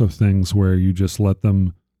are also things where you just let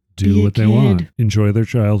them do Be a what they want, kid. enjoy their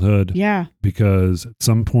childhood, Yeah. because at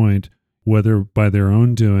some point, whether by their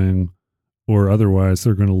own doing or otherwise,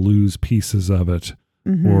 they're going to lose pieces of it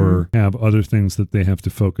Mm-hmm. or have other things that they have to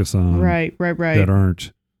focus on Right. that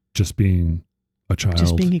aren't just being a child,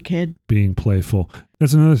 Just being a kid. being playful.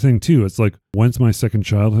 That's another thing too. It's like, when's my second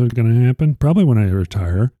childhood going to happen? Probably when I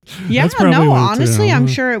retire. Yeah, That's probably no, when it's, honestly, I'm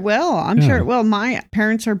sure it will. I'm Yeah. sure it will. My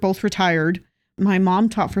parents are both retired. My mom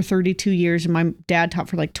taught for 32 years and my dad taught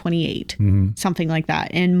for like 28, Mhm. something like that.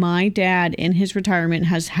 And my dad in his retirement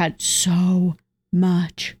has had so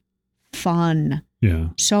much fun. Yeah.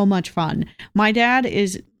 So much fun. My dad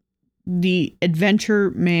is the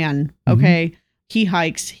adventure man. Okay. He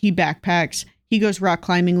hikes, he backpacks, he goes rock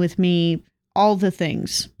climbing with me, all the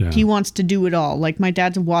things. Yeah. He wants to do it all. Like my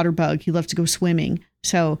dad's a water bug. He loves to go swimming.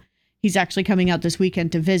 So he's actually coming out this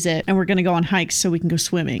weekend to visit and we're going to go on hikes so we can go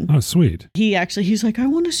swimming. Oh, sweet. He's like, I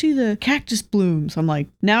want to see the cactus blooms. I'm like,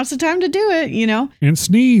 now's the time to do it, you know? And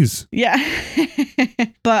sneeze. Yeah.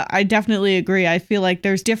 But I definitely agree. I feel like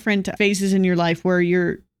there's different phases in your life where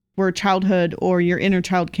childhood or your inner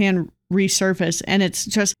child can resurface. And it's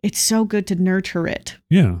so good to nurture it,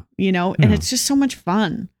 Yeah. you know? And Yeah. it's just so much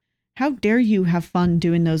fun. How dare you have fun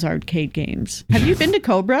doing those arcade games? Have you been to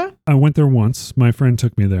Cobra? I went there once. My friend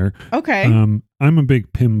took me there. Okay. I'm a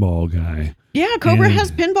big pinball guy. Yeah, Cobra and-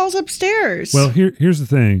 has pinballs upstairs. Well, here's the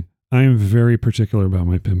thing. I am very particular about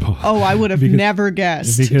my pinball. Oh, I would have Because- never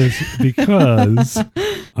guessed. because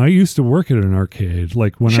I used to work at an arcade.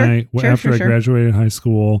 Like when Sure, after I sure. graduated high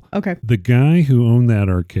school, Okay. the guy who owned that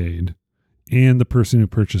arcade and the person who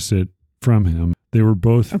purchased it from him, they were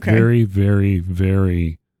both Okay. very, very,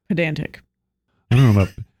 very. Pedantic. I don't know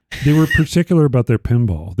about. They were particular about their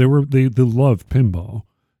pinball. They loved pinball,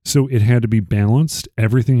 so it had to be balanced.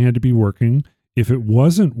 Everything had to be working. If it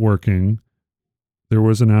wasn't working, there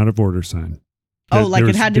was an out of order sign. Oh, like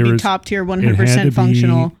it had to be top tier, 100%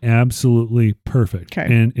 functional. Absolutely perfect.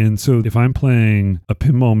 Okay. And so if I'm playing a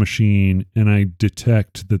pinball machine and I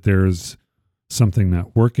detect that there's something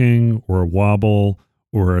not working or a wobble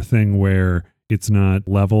or a thing where it's not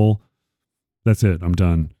level, that's it. I'm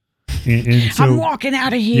done. And so, I'm walking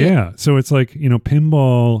out of here. yeah. So it's like,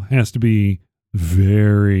 pinball has to be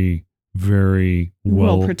very, very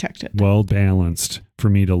Well protected. well balanced for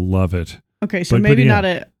me to love it. Okay, so but maybe yeah. not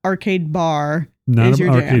an arcade bar. Not is an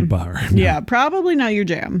your arcade jam. bar. Yeah, probably not your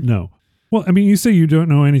jam. No. Well, I mean, you say you don't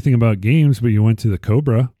know anything about games, but you went to the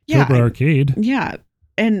Cobra Yeah, Arcade. Yeah,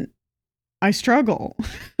 and I struggle.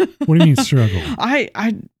 What do you mean struggle?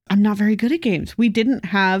 I'm not very good at games. We didn't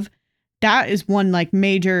have, that is one like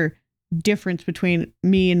major difference between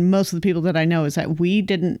me and most of the people that I know, is that we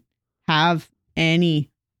didn't have any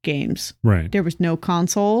games. Right. There was no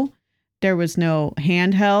console. There was no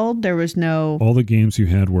handheld. There was no... All the games you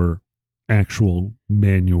had were actual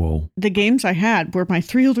manual. The games I had were my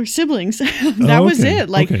 3 older siblings. That was it.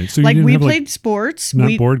 Like, okay. So like we have, played sports.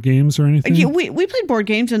 Not board games or anything? Yeah, we played board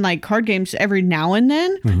games and like card games every now and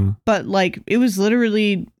then. But like it was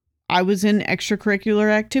literally, I was in extracurricular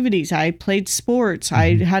activities. I played sports.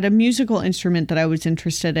 I had a musical instrument that I was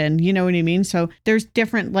interested in. You know what I mean? So there's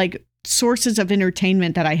different like sources of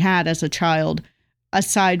entertainment that I had as a child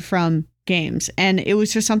aside from games. And it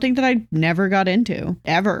was just something that I never got into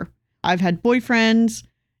ever. I've had boyfriends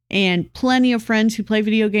and plenty of friends who play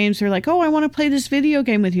video games. They're like, oh, I want to play this video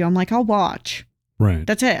game with you. I'm like, I'll watch. Right.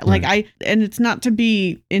 That's it. Like and it's not to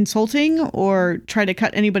be insulting or try to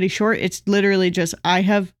cut anybody short. It's literally just, I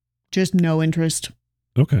have just no interest.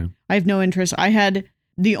 Okay. I have no interest. I had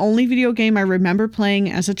the only video game I remember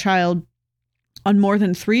playing as a child on more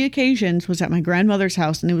than 3 occasions was at my grandmother's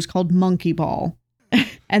house, and it was called Monkey Ball.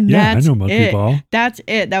 And yeah, that's I know Monkey Ball. That's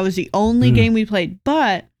it. That was the only game we played.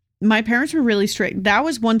 But my parents were really strict. That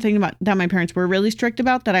was one thing about that my parents were really strict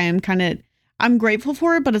about that I'm grateful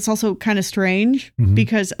for it, but it's also kind of strange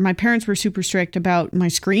because my parents were super strict about my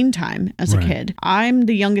screen time as a kid. I'm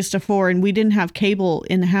the youngest of 4, and we didn't have cable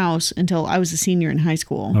in the house until I was a senior in high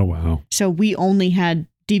school. Oh, wow. So we only had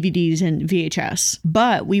DVDs and VHS,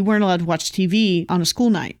 but we weren't allowed to watch TV on a school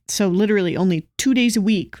night. So literally only 2 days a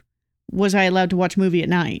week was I allowed to watch a movie at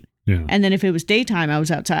night. Yeah. And then if it was daytime, I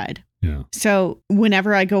was outside. Yeah. So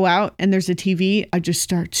whenever I go out and there's a TV, I just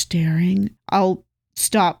start staring. I'll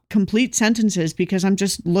stop complete sentences because I'm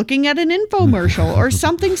just looking at an infomercial or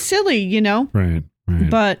something silly, you know? Right.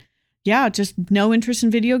 But yeah, just no interest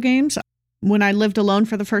in video games. When I lived alone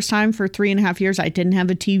for the first time for 3.5 years, I didn't have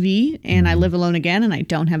a TV, and I live alone again and I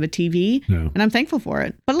don't have a TV, and I'm thankful for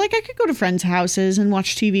it. But like I could go to friends' houses and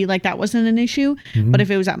watch TV, like that wasn't an issue. But if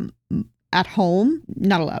it was at home,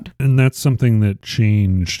 not allowed. And that's something that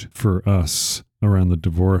changed for us around the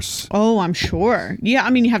divorce. Oh, I'm sure. Yeah, I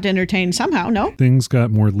mean, you have to entertain somehow, no? Things got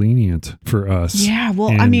more lenient for us. Yeah,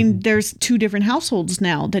 well, I mean, there's 2 different households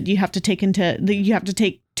now that you have to take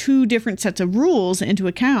take 2 different sets of rules into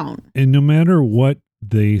account. And no matter what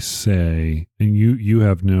they say, and you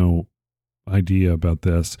have no idea about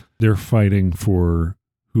this, they're fighting for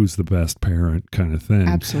who's the best parent kind of thing.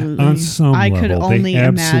 Absolutely. On some level, could only they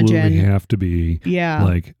absolutely imagine. have to be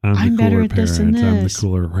like, I'm the better cooler at this parent. than I'm the this.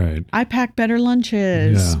 cooler, right. I pack better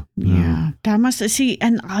lunches. Yeah. That must see,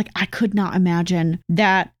 and like I could not imagine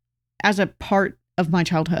that as a part of my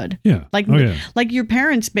childhood. Yeah. Like your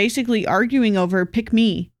parents basically arguing over pick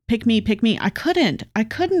me. I couldn't.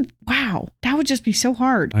 Wow. That would just be so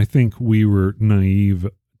hard. I think we were naive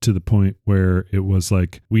to the point where it was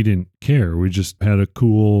like we didn't care. We just had a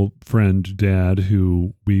cool friend, dad,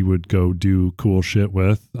 who we would go do cool shit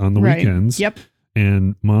with on the weekends. Yep.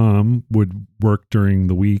 And mom would work during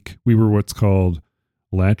the week. We were what's called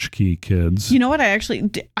latchkey kids. You know what? I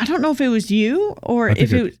don't know if it was you or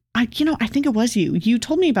if it was, I think it was you. You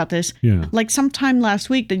told me about this. Yeah. Like sometime last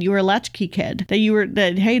week that you were a latchkey kid,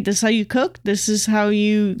 that, hey, this is how you cook. This is how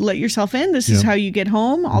you let yourself in. This is how you get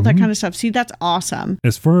home. All that kind of stuff. See, that's awesome.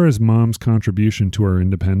 As far as mom's contribution to our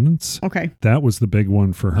independence. Okay. That was the big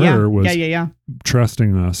one for her was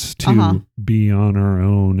trusting us to be on our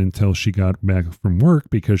own until she got back from work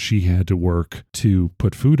because she had to work to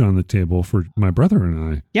put food on the table for my brother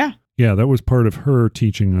and I. Yeah. Yeah. That was part of her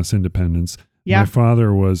teaching us independence. Yeah. My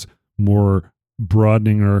father was more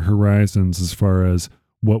broadening our horizons as far as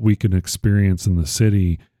what we could experience in the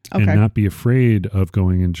city and not be afraid of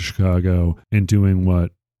going into Chicago and doing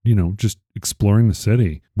what, just exploring the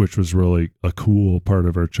city, which was really a cool part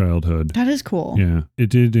of our childhood. That is cool. Yeah.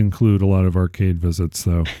 It did include a lot of arcade visits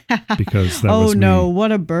though, because that was no, me.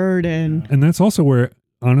 what a burden. And that's also where,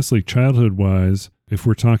 honestly, childhood wise, if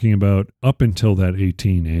we're talking about up until that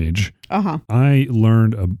 18 age, I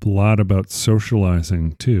learned a lot about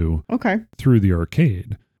socializing too. Okay. Through the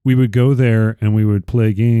arcade. We would go there and we would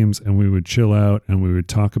play games and we would chill out and we would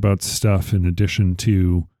talk about stuff in addition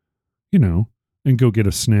to, and go get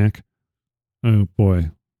a snack. Oh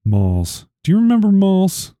boy, malls. Do you remember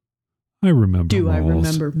malls? I remember malls. I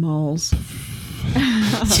remember malls?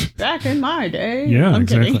 Back in my day. Yeah, I'm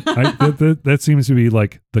exactly. kidding. That seems to be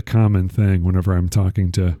like the common thing whenever I'm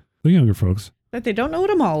talking to the younger folks. That they don't know what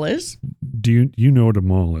a mall is. Do you know what a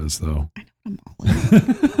mall is, though? I know what a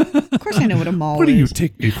mall is. Of course I know what a mall is. What do you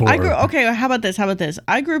take me for? Okay, how about this?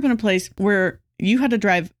 I grew up in a place where you had to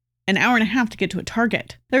drive an hour and a half to get to a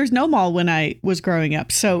Target. There was no mall when I was growing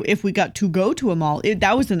up. So if we got to go to a mall,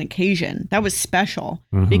 that was an occasion. That was special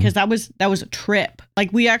because that was a trip.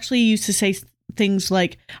 Like we actually used to say things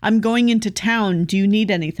like, I'm going into town. Do you need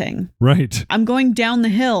anything? Right. I'm going down the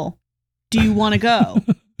hill. Do you want to go?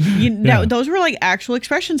 Those were like actual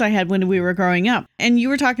expressions I had when we were growing up. And you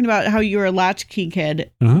were talking about how you were a latchkey kid.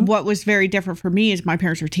 What was very different for me is my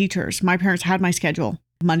parents were teachers. My parents had my schedule.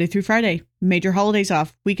 Monday through Friday, major holidays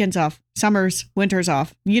off, weekends off, summers, winters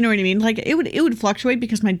off. You know what I mean? Like it would fluctuate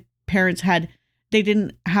because my parents they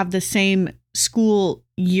didn't have the same school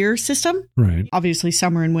year system. Right. Obviously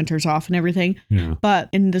summer and winters off and everything. Yeah. But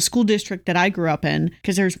in the school district that I grew up in,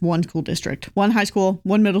 because there's one school district, one high school,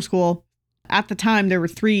 one middle school. At the time, there were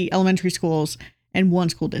 3 elementary schools and one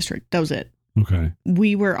school district. That was it. Okay.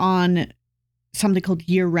 We were on something called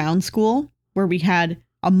year-round school, where we had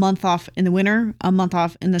a month off in the winter, a month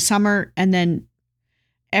off in the summer, and then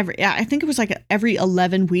I think it was like every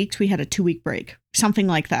 11 weeks we had a 2-week break, something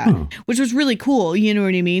like that, which was really cool. You know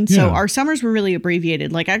what I mean? Yeah. So our summers were really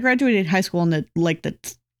abbreviated. Like I graduated high school on the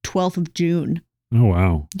 12th of June. Oh,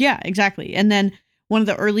 wow. Yeah, exactly. And then one of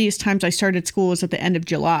the earliest times I started school was at the end of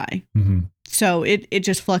July. Mm-hmm. So it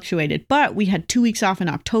just fluctuated. But we had 2 weeks off in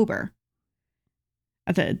October.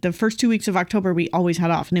 At the first 2 weeks of October, we always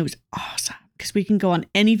had off. And it was awesome because we can go on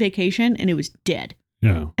any vacation and it was dead.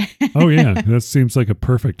 Yeah. Oh, yeah. That seems like a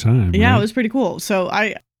perfect time. Yeah, right? it was pretty cool. So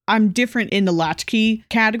I'm different in the latchkey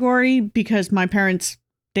category because my parents,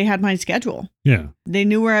 they had my schedule. Yeah. They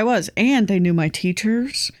knew where I was and they knew my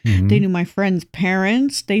teachers. Mm-hmm. They knew my friends'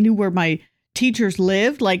 parents. They knew where my teachers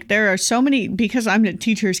lived. Like there are so many, because I'm a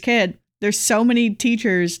teacher's kid, there's so many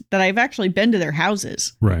teachers that I've actually been to their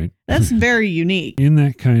houses. Right. That's very unique. In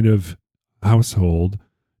that kind of household,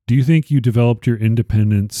 do you think you developed your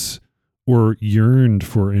independence or yearned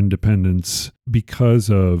for independence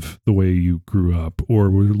because of the way you grew up,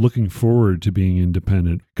 or were looking forward to being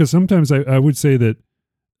independent? Because sometimes I would say that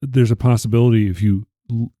there's a possibility if you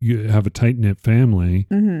have a tight-knit family,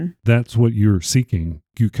 that's what you're seeking.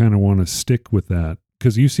 You kind of want to stick with that.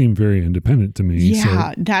 Because you seem very independent to me.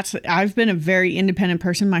 Yeah, I've been a very independent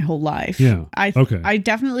person my whole life. Yeah. I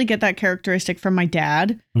definitely get that characteristic from my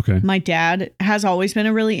dad. Okay. My dad has always been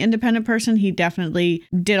a really independent person. He definitely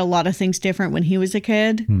did a lot of things different when he was a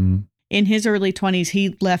kid. Mm-hmm. In his early 20s,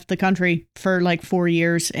 he left the country for like 4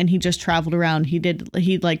 years and he just traveled around.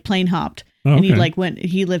 He like plane hopped. Oh, okay. And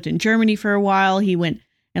he lived in Germany for a while. He went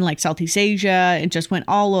in like Southeast Asia and just went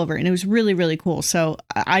all over. And it was really, really cool. So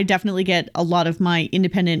I definitely get a lot of my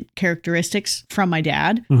independent characteristics from my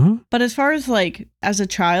dad. But as far as like as a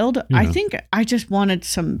child, I think I just wanted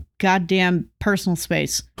some goddamn personal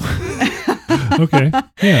space. Okay.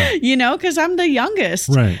 Yeah. You know, because I'm the youngest.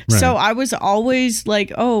 Right. So I was always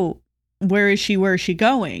like, oh, where is she? Where is she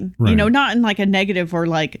going? Right. You know, not in like a negative or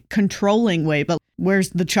like controlling way, but where's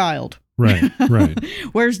the child? Right.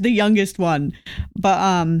 Where's the youngest one?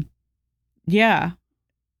 But yeah,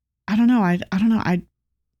 I don't know. I don't know.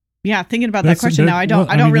 Thinking about that question now, I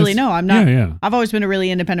don't really know. I'm not. Yeah. I've always been a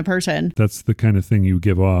really independent person. That's the kind of thing you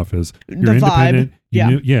give off is you're the independent.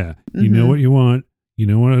 Vibe. You know what you want. You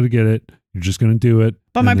know how to get it. You're just going to do it.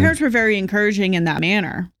 But my parents were very encouraging in that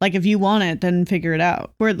manner. Like if you want it, then figure it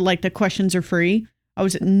out. Where like the questions are free. I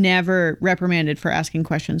was never reprimanded for asking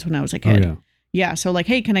questions when I was a kid. Oh, yeah. Yeah. So like,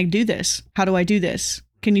 hey, can I do this? How do I do this?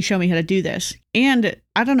 Can you show me how to do this? And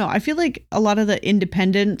I don't know. I feel like a lot of the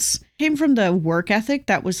independence came from the work ethic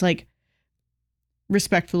that was like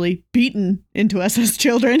respectfully beaten into us as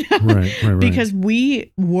children. Right. Because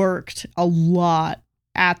we worked a lot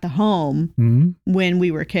at the home when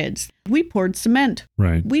we were kids. We poured cement.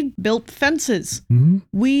 Right. We built fences.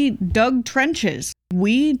 We dug trenches.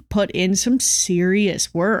 We put in some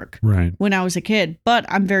serious work when I was a kid. But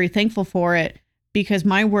I'm very thankful for it because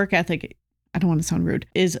my work ethic, I don't want to sound rude,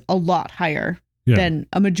 is a lot higher than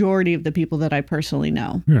a majority of the people that I personally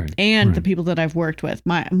know. And the people that I've worked with.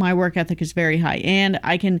 My work ethic is very high. And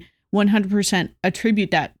I can 100%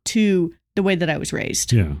 attribute that to the way that I was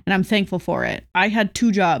raised. Yeah. And I'm thankful for it. I had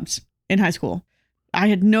 2 jobs in high school. I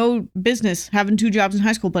had no business having 2 jobs in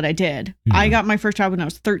high school, but I did. Yeah. I got my first job when I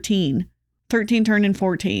was 13. 13 turned in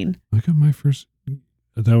 14. I got my first...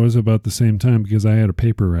 That was about the same time because I had a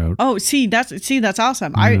paper route. Oh, that's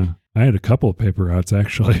awesome. Yeah. I had a couple of paper routes,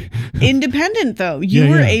 actually. Independent, though. You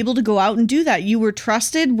were able to go out and do that. You were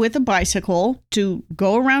trusted with a bicycle to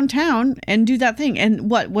go around town and do that thing. And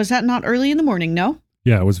what, was that not early in the morning? No?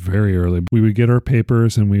 Yeah, it was very early. We would get our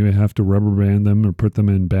papers and we would have to rubber band them or put them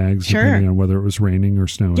in bags Sure. depending on whether it was raining or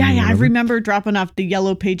snowing. Yeah, or yeah. I whatever. remember dropping off the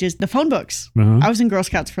yellow pages, the phone books. Uh-huh. I was in Girl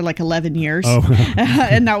Scouts for like 11 years. Oh,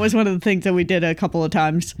 And that was one of the things that we did a couple of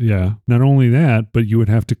times. yeah. Not only that, but you would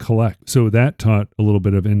have to collect. So that taught a little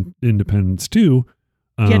bit of independence too.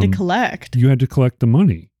 You had to collect. You had to collect the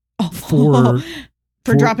money for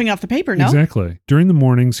dropping off the paper, no? Exactly. During the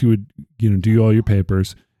mornings, you would, do all your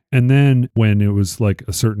papers. And then when it was like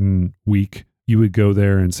a certain week, you would go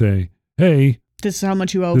there and say, hey, this is how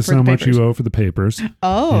much you owe this for is how the much papers. you owe for the papers.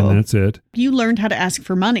 Oh. And that's it. You learned how to ask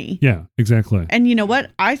for money. Yeah, exactly. And you know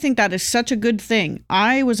what? I think that is such a good thing.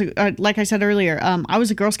 I was, like I said earlier, I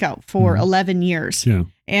was a Girl Scout for 11 years. Yeah.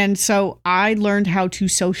 And so I learned how to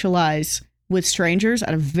socialize with strangers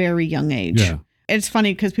at a very young age. Yeah. It's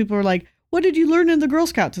funny because people are like, what did you learn in the Girl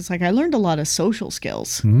Scouts? It's like, I learned a lot of social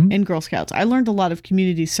skills in Girl Scouts. I learned a lot of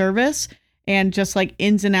community service and just like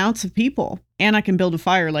ins and outs of people. And I can build a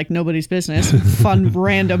fire like nobody's business. Fun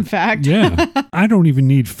random fact. Yeah. I don't even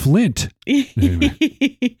need flint.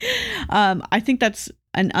 Anyway. I think that's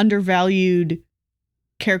an undervalued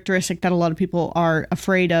characteristic that a lot of people are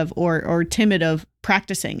afraid of or timid of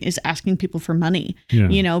practicing is asking people for money.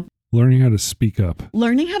 Yeah. Learning how to speak up.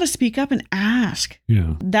 Learning how to speak up and ask.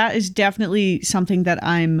 Yeah. That is definitely something that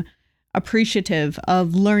I'm appreciative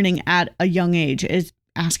of learning at a young age is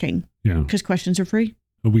asking. Yeah. Because questions are free.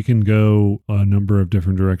 We can go a number of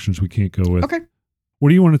different directions we can't go with. Okay. What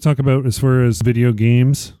do you want to talk about as far as video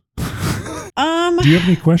games? Do you have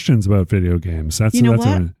any questions about video games? You know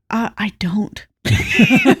what? I don't.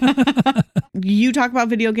 You talk about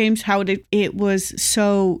video games, how it was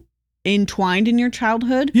so entwined in your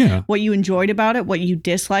childhood. Yeah. What you enjoyed about it, what you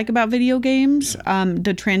dislike about video games,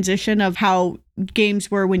 the transition of how games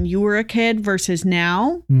were when you were a kid versus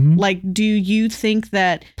now. Mm-hmm. Like, do you think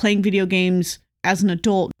that playing video games as an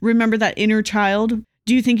adult, remember that inner child?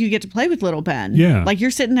 Do you think you get to play with little Ben? Yeah. Like you're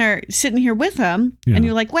sitting here with him and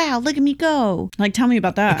you're like, wow, look at me go. Like, tell me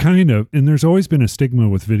about that. Kind of. And there's always been a stigma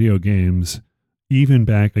with video games, even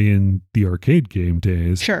back in the arcade game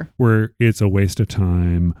days. Sure. Where it's a waste of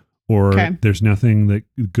time or there's nothing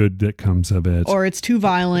good that comes of it. Or it's too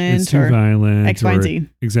violent. It's too violent. X, Y, and Z.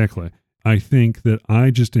 Exactly. I think that I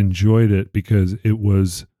just enjoyed it because it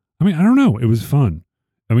was, I don't know, it was fun.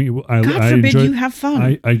 God forbid you have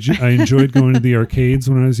fun. I enjoyed going to the arcades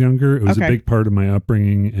when I was younger. It was a big part of my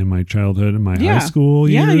upbringing and my childhood and my high school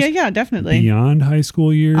years. Yeah, definitely. Beyond high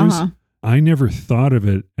school years, I never thought of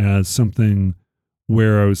it as something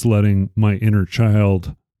where I was letting my inner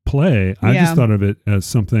child play. I just thought of it as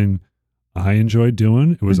something I enjoyed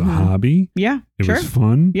doing. It was a hobby. Yeah, it was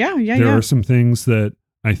fun. Yeah. There are some things that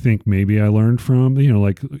I think maybe I learned from,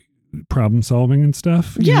 like problem solving and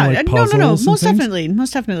stuff. Yeah, no. Most things.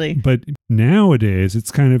 definitely. But nowadays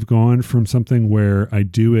it's kind of gone from something where I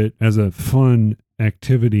do it as a fun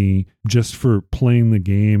activity just for playing the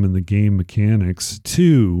game and the game mechanics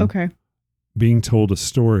to being told a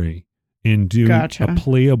story and doing a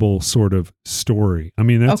playable sort of story.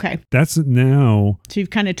 That's now. So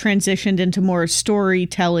you've kind of transitioned into more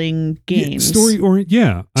storytelling games.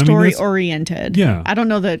 Story-oriented. Yeah. I don't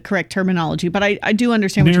know the correct terminology, but I do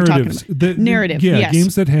understand what you're talking about. Narrative. Yes.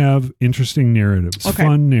 Games that have interesting narratives,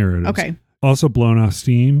 fun narratives. Okay. Also, blown off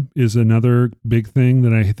steam is another big thing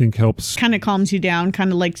that I think helps. Kind of calms you down,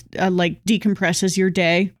 kind of like decompresses your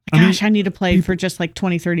day. Gosh, I need to play for just like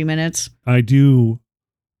 20, 30 minutes. I do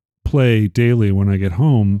play daily when I get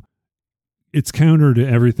home. It's counter to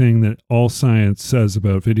everything that all science says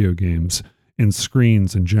about video games and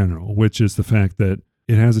screens in general, which is the fact that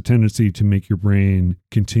it has a tendency to make your brain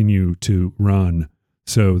continue to run.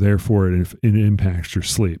 So therefore it impacts your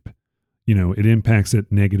sleep. It impacts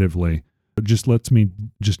it negatively. It just lets me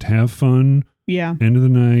just have fun. Yeah. End of the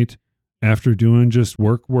night after doing just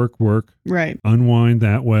work. Right. Unwind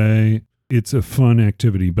that way. It's a fun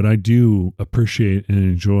activity, but I do appreciate and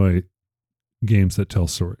enjoy games that tell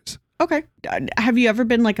stories. Okay. Have you ever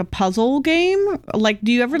been like a puzzle game? Like,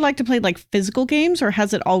 do you ever like to play like physical games, or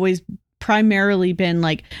has it always primarily been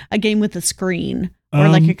like a game with a screen or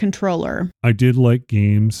like a controller? I did like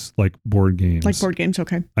games, like board games. Like board games,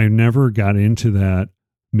 okay. I never got into that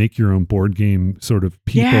make your own board game sort of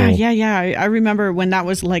people. Yeah. I remember when that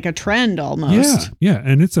was like a trend almost. Yeah.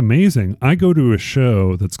 And it's amazing. I go to a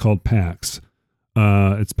show that's called PAX.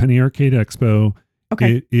 It's Penny Arcade Expo.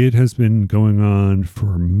 Okay. It has been going on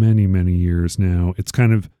for many, many years now. It's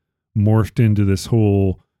kind of morphed into this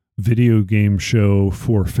whole video game show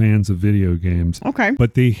for fans of video games. Okay.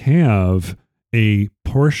 But they have a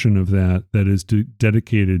portion of that is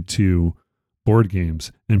dedicated to board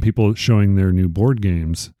games and people showing their new board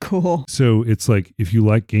games. Cool. So it's like, if you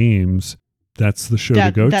like games, that's the show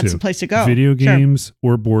to go to. That's the place to go. Video Sure. games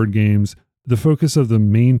or board games. The focus of the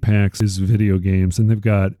main packs is video games, and they've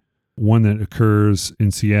got one that occurs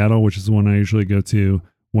in Seattle, which is the one I usually go to,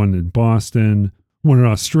 one in Boston, one in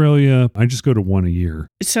Australia. I just go to one a year.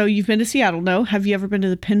 So you've been to Seattle, no? Have you ever been to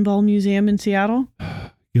the Pinball Museum in Seattle?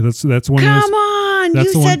 Yeah, that's one of those. Come on!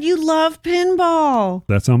 that's You the said one- you love pinball.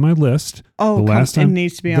 That's on my list. Oh, The last it time-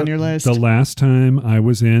 needs to be on your list. The last time I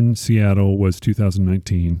was in Seattle was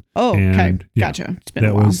 2019. Oh, okay. and, yeah, Gotcha. It's been a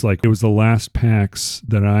That while. was like, it was the last PAX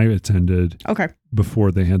that I attended Okay.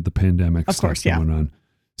 before they had the pandemic Of stuff course, yeah. going on.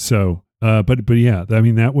 So, but yeah, I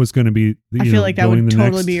mean, that was going to be, I feel like that would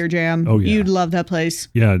totally be your jam. Oh, yeah. You'd love that place.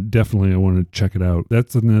 Yeah, definitely. I want to check it out.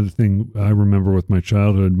 That's another thing I remember with my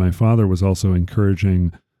childhood. My father was also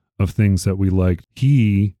encouraging of things that we liked.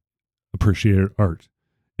 He appreciated art,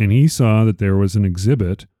 and he saw that there was an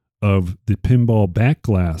exhibit of the pinball back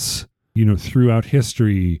glass, throughout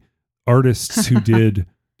history, artists who did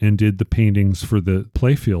the paintings for the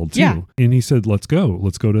playfield too. Yeah. And he said, let's go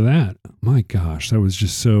to that. My gosh, that was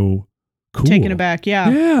just so cool. Taken aback. Yeah.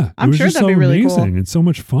 Yeah. It I'm was sure just that'd so be really cool. amazing and so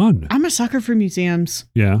much fun. I'm a sucker for museums.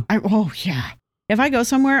 Yeah. Oh, yeah. If I go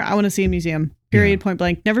somewhere, I want to see a museum. Period. Yeah. Point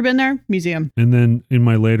blank. Never been there. Museum. And then in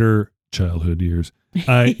my later childhood years,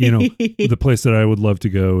 the place that I would love to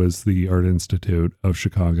go is the Art Institute of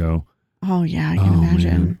Chicago. Oh, yeah. I can imagine.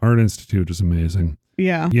 Man. Art Institute is amazing.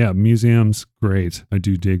 Yeah. Yeah. Museums, great. I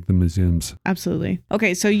do dig the museums. Absolutely.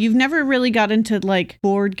 Okay. So you've never really got into like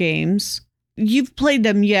board games. You've played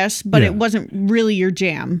them, yes, but Yeah. it wasn't really your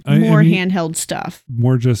jam. I More mean- handheld stuff.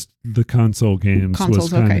 More just the console games.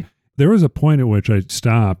 Consoles, was kinda, okay. There was a point at which I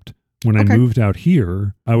stopped when I Okay. moved out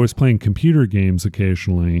here. I was playing computer games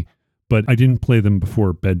occasionally, but I didn't play them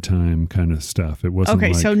before bedtime kind of stuff. It wasn't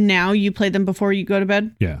Okay. like, So now you play them before you go to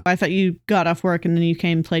bed? yeah. I thought you got off work and then you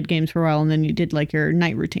came, played games for a while, and then you did like your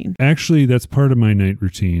night routine. Actually, that's part of my night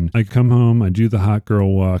routine. I come home, I do the hot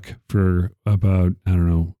girl walk for about, I don't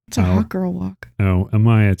know. It's a hot girl walk. Oh,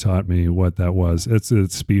 Amaya taught me what that was. It's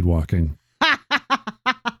speed walking.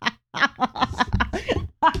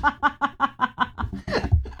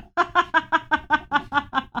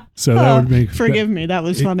 So that would make Forgive me. That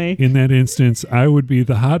was funny. In that instance, I would be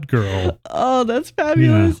the hot girl. Oh, that's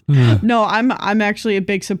fabulous. Yeah. No, I'm actually a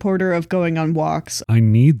big supporter of going on walks. I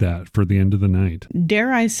need that for the end of the night.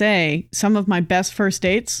 Dare I say, some of my best first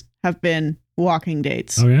dates have been walking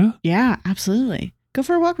dates. Oh, yeah? Yeah, absolutely. Go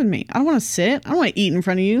for a walk with me. I don't want to sit. I don't want to eat in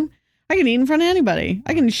front of you. I can eat in front of anybody.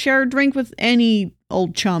 I can share a drink with any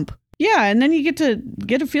old chump. Yeah, and then you get to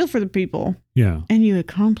get a feel for the people. Yeah. And you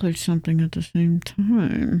accomplish something at the same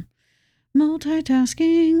time.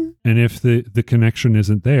 Multitasking. And if the connection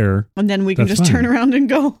isn't there, And then we can That's just fine. turn around and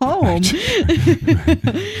go home.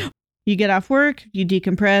 You get off work, you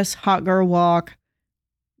decompress, hot girl walk,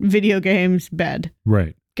 video games, bed.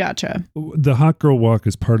 right. Gotcha. The hot girl walk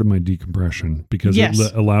is part of my decompression because Yes.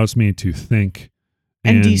 it allows me to think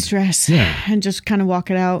And de-stress. yeah. And just kind of walk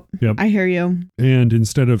it out. Yep. I hear you. And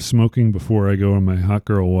instead of smoking before I go on my hot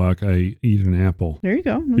girl walk, I eat an apple. There you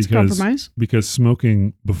go. That's Because- compromise. Because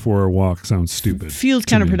smoking before a walk sounds stupid. Feels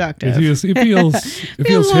to me. counterproductive. It feels a little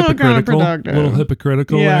hypocritical. counterproductive. A little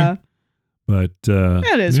hypocritical. Yeah. There. But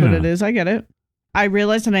It is what yeah. it is. I get it. I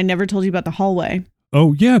realized that I never told you about the hallway.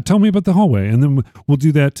 Oh yeah, tell me about the hallway, and then we'll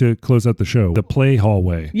do that to close out the show. The play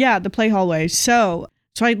hallway. Yeah, the play hallway. So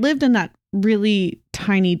I lived in that really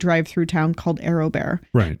tiny drive-through town called Arrow Bear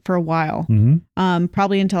Right. for a while. Mm-hmm.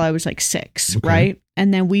 Probably until I was like 6, Okay. right?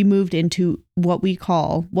 And then we moved into what we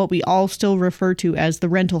all still refer to as the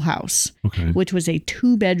rental house, Okay. which was a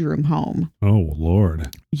 2-bedroom home. Oh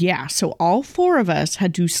Lord. Yeah, so all 4 of us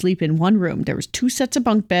had to sleep in one room. There was 2 sets of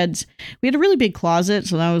bunk beds. We had a really big closet,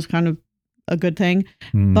 so that was kind of a good thing.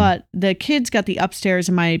 Mm. But the kids got the upstairs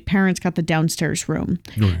and my parents got the downstairs room.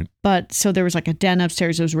 Right. But so there was like a den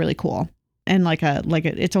upstairs. It was really cool. And like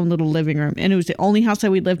its own little living room. And it was the only house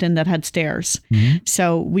that we lived in that had stairs. Mm-hmm.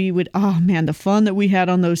 So we would, oh man, the fun that we had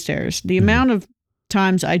on those stairs. The amount of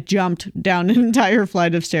times I jumped down an entire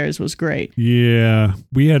flight of stairs was great. Yeah,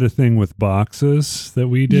 we had a thing with boxes that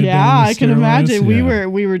we did. Yeah, down the I can stairways. imagine. Yeah.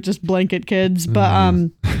 We were just blanket kids, but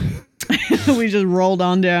we just rolled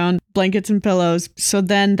on down, blankets and pillows. So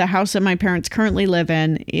then the house that my parents currently live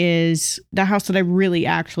in is the house that I really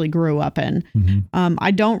actually grew up in. Mhm.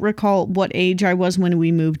 I don't recall what age I was when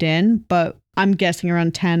we moved in, but I'm guessing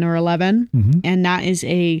around 10 or 11. Mhm. And that is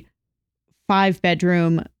a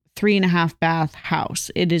 5-bedroom, 3.5 bath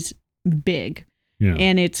house. It is big. Yeah.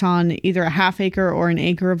 And it's on either a half acre or an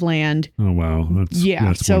acre of land. Oh, wow.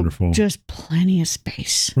 That's so wonderful. Just plenty of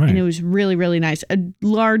space. Right. And it was really, really nice. A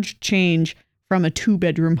large change from a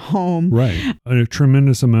 2-bedroom home. Right. A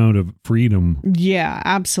tremendous amount of freedom. Yeah,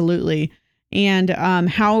 absolutely. And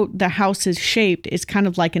how the house is shaped is kind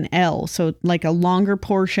of like an L. So like a longer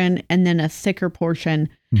portion and then a thicker portion.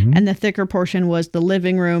 Mhm. And the thicker portion was the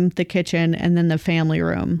living room, the kitchen, and then the family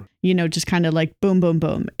room. Just kind of like boom, boom,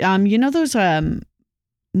 boom. Those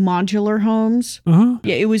modular homes? Uh-huh.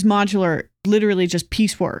 Yeah, it was modular, literally just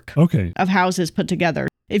piecework Okay. of houses put together.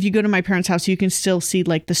 If you go to my parents' house, you can still see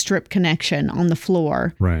like the strip connection on the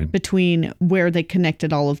floor Right. between where they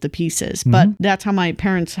connected all of the pieces. But that's how my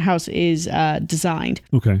parents' house is designed.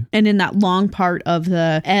 Okay. And in that long part of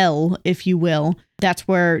the L, if you will, that's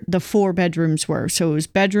where the 4 bedrooms were. So it was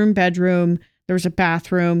bedroom, there was a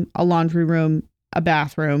bathroom, a laundry room, a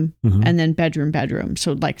bathroom, and then bedroom.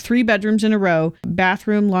 So like 3 bedrooms in a row,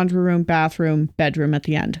 bathroom, laundry room, bathroom, bedroom at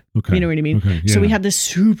the end. Okay. You know what I mean? Okay. Yeah. So we had this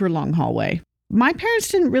super long hallway. My parents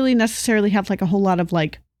didn't really necessarily have like a whole lot of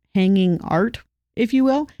like hanging art, if you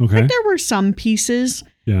will. Okay. Like there were some pieces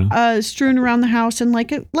strewn around the house and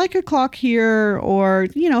like a clock here or,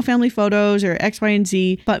 family photos or X, Y, and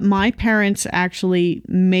Z. But my parents actually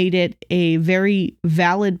made it a very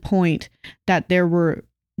valid point that there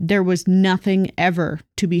was nothing ever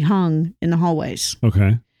to be hung in the hallways.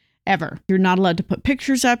 Okay. Ever. You're not allowed to put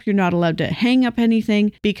pictures up. You're not allowed to hang up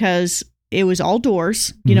anything because it was all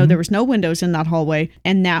doors. There was no windows in that hallway.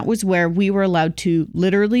 And that was where we were allowed to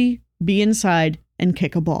literally be inside and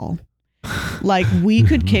kick a ball. Like we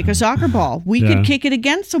could kick a soccer ball. We could kick it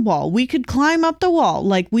against a wall. We could climb up the wall.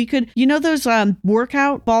 Like we could, those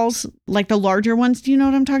workout balls, like the larger ones. Do you know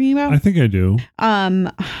what I'm talking about? I think I do.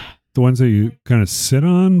 The ones that you kind of sit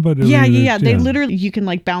on, but yeah. They literally, you can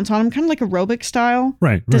like bounce on them, kind of like aerobic style.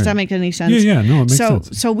 Right. Does that make any sense? Yeah. No, it makes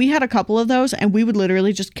sense. So we had a couple of those, and we would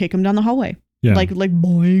literally just kick them down the hallway. Yeah. Like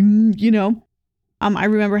boing. I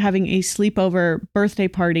remember having a sleepover birthday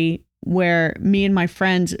party where me and my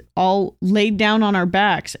friends all laid down on our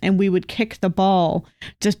backs, and we would kick the ball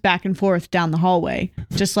just back and forth down the hallway,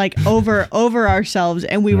 just like over ourselves,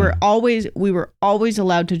 and we were always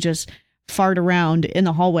allowed to just fart around in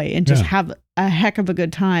the hallway and just have a heck of a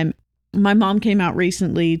good time. My mom came out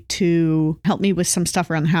recently to help me with some stuff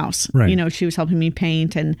around the house. Right. She was helping me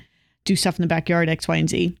paint and do stuff in the backyard, X, Y, and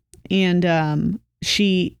Z. And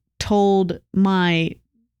she told my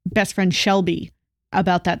best friend Shelby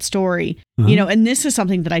about that story, and this is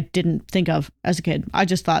something that I didn't think of as a kid. I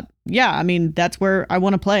just thought, that's where I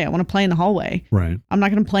want to play. I want to play in the hallway. Right. I'm not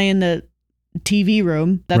going to play in the TV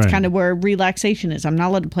room. That's kind of where relaxation is. I'm not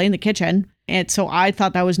allowed to play in the kitchen. And so I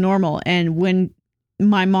thought that was normal. And when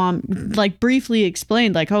my mom like briefly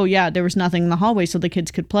explained like, oh yeah, there was nothing in the hallway so the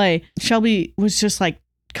kids could play, Shelby was just like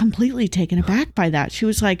completely taken aback by that. She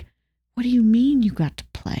was like, what do you mean you got to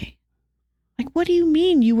play? Like, what do you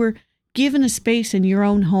mean you were given a space in your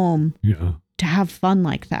own home to have fun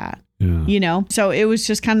like that? Yeah. So it was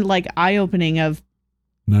just kind of like eye-opening of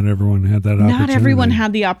not everyone had that opportunity. Not everyone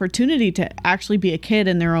had the opportunity to actually be a kid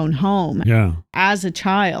in their own home as a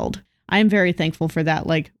child. I'm very thankful for that.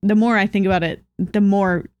 Like the more I think about it, the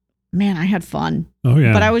more, man, I had fun. Oh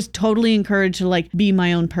yeah. But I was totally encouraged to like be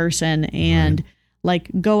my own person and like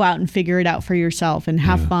go out and figure it out for yourself and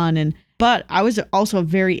have fun. But I was also a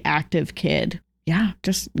very active kid. Yeah.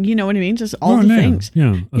 Just, you know what I mean? Just all the things.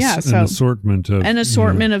 Yeah. So an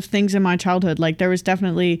assortment of things in my childhood. Like there was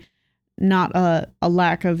definitely not a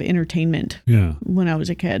lack of entertainment when I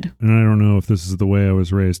was a kid. And I don't know if this is the way I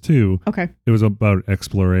was raised too. Okay. It was about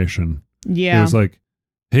exploration. Yeah. It was like,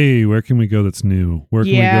 hey, where can we go that's new? Where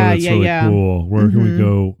can we go that's really cool? Where can we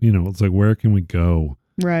go? It's like, where can we go?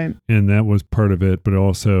 Right. And that was part of it, but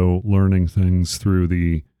also learning things through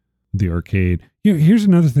the arcade. Here's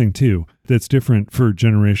another thing too that's different for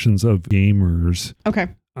generations of gamers. Okay.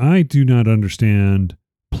 I do not understand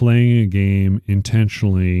playing a game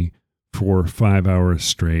intentionally for 5 hours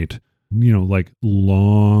straight, like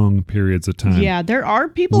long periods of time. Yeah, there are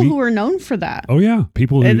people who are known for that. Oh, yeah.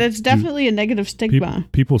 People. That's definitely a negative stigma.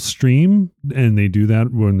 People stream, and they do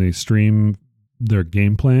that when they stream their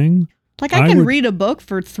game playing. Like I can read a book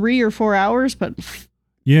for 3 or 4 hours, but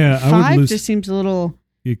 5 just seems a little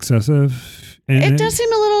excessive. And it does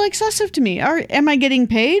seem a little excessive to me. Am I getting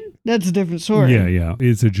paid? That's a different story. Yeah.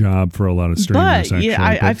 It's a job for a lot of streamers, but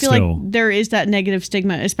I feel like there is that negative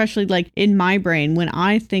stigma, especially like in my brain when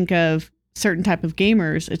I think of certain type of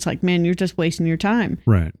gamers, it's like, man, you're just wasting your time.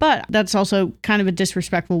 Right. But that's also kind of a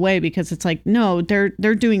disrespectful way because it's like, no, they're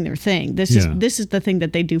doing their thing. This is the thing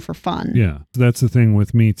that they do for fun. Yeah. That's the thing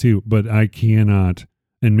with me too. But I cannot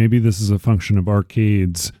and maybe this is a function of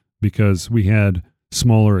arcades because we had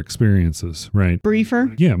smaller experiences, right?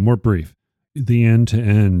 Briefer. Yeah, more brief. The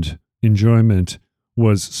end-to-end enjoyment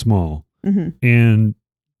was small. Mm-hmm. And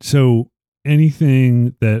so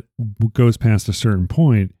anything that goes past a certain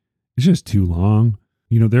point is just too long.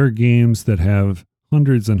 There are games that have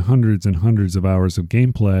hundreds and hundreds and hundreds of hours of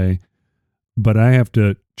gameplay, but I have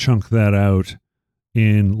to chunk that out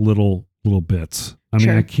in little bits. I mean,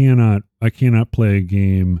 Sure. I cannot play a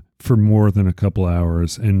game for more than a couple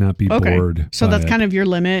hours and not be bored. So that's kind of your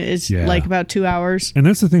limit is like about 2 hours. And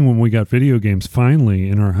that's the thing when we got video games finally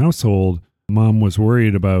in our household, Mom was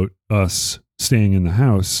worried about us staying in the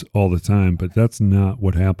house all the time, but that's not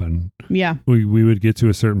what happened. Yeah. We would get to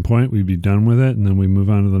a certain point, we'd be done with it, and then we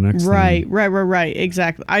move on to the next thing. Right.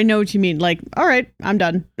 Exactly. I know what you mean. Like, all right, I'm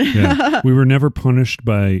done. Yeah. We were never punished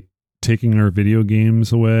by taking our video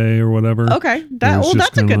games away or whatever. Okay.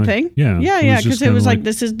 That's a good thing. Yeah. Yeah. Because it was like,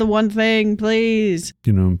 this is the one thing, please.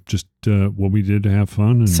 Just what we did to have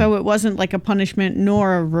fun. And so it wasn't like a punishment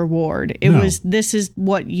nor a reward. It was, this is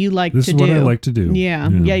what you like to do. This is what I like to do.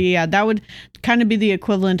 Yeah. That would kind of be the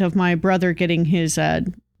equivalent of my brother getting his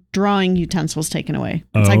drawing utensils taken away.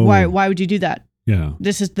 It's like, why would you do that? Yeah.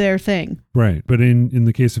 This is their thing. Right. But in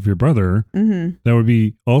the case of your brother, that would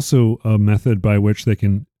be also a method by which they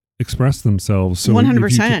can express themselves. So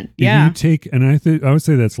 100%. If you take, and I would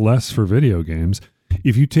say that's less for video games.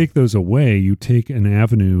 If you take those away, you take an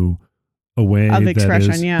avenue away of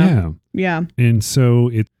expression. That is, yeah. And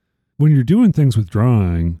so when you're doing things with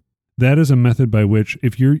drawing, that is a method by which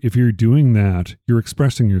if you're doing that, you're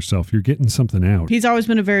expressing yourself. You're getting something out. He's always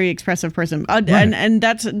been a very expressive person, and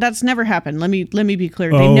that's never happened. Let me be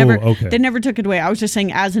clear. Okay. They never took it away. I was just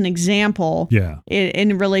saying as an example. Yeah.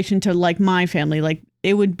 In relation to like my family, like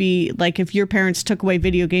it would be like if your parents took away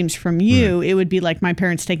video games from you, it would be like my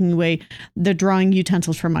parents taking away the drawing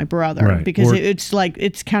utensils from my brother because it's like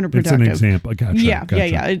it's counterproductive. It's an example. Gotcha. Yeah.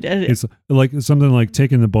 It's like something like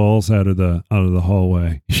taking the balls out of the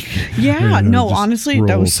hallway. Honestly, rolls.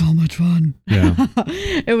 that was so much fun. Yeah.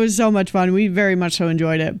 It was so much fun. We very much so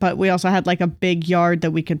enjoyed it, but we also had like a big yard that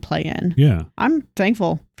we could play in. Yeah. I'm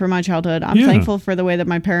thankful for my childhood. I'm thankful for the way that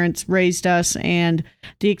my parents raised us and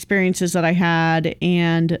the experiences that I had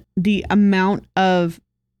and the amount of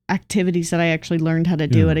activities that I actually learned how to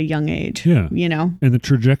do at a young age. Yeah. And the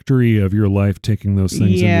trajectory of your life taking those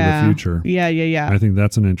things into the future. Yeah. I think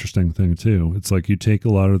that's an interesting thing too. It's like you take a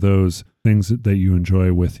lot of those things that you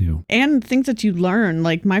enjoy with you. And things that you learn.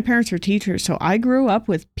 Like my parents are teachers, so I grew up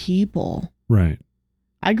with people. Right.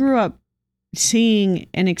 I grew up seeing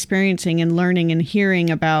and experiencing and learning and hearing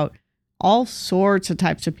about all sorts of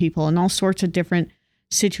types of people and all sorts of different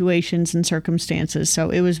situations and circumstances. So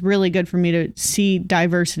it was really good for me to see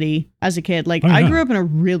diversity as a kid. Like I grew up in a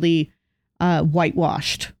really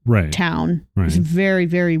whitewashed town. It was very,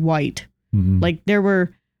 very white. Mm-hmm. Like there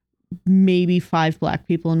were maybe 5 black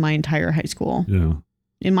people in my entire high school. Yeah.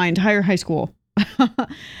 In my entire high school.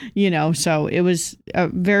 So it was a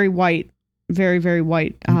very white, very, very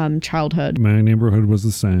white childhood. My neighborhood was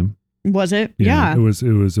the same. Was it? Yeah. It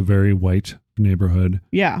was a very white neighborhood.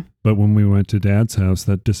 Yeah. But when we went to Dad's house,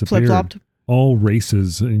 that disappeared. Flip-flopped. All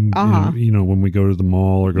races, and when we go to the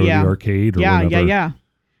mall or go to the arcade or whatever. Yeah.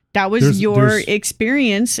 That was your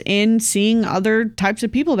experience in seeing other types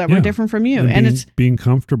of people that were different from you. And it's being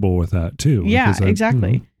comfortable with that too. Yeah,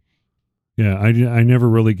 exactly. I never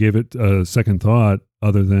really gave it a second thought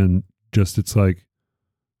other than just it's like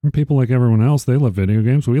people like everyone else, they love video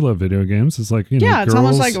games. We love video games. It's like, it's girls,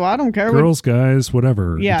 almost like, well, I don't care. Girls, guys,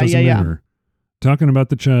 whatever. Yeah, it doesn't matter. Talking about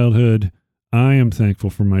the childhood, I am thankful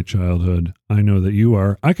for my childhood. I know that you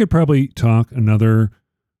are. I could probably talk another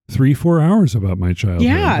 3-4 hours about my childhood.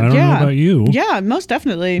 I don't know about you. Yeah, most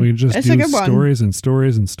definitely. We just do stories and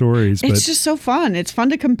stories and stories. It's just so fun. It's fun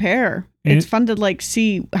to compare. It's fun to like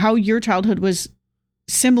see how your childhood was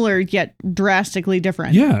similar yet drastically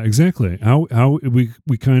different. Yeah, exactly. How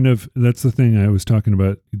we kind of, that's the thing I was talking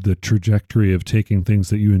about, the trajectory of taking things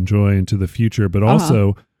that you enjoy into the future, but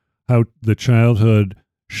also how the childhood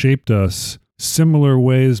shaped us similar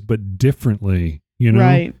ways but differently,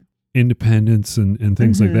 Right. Independence and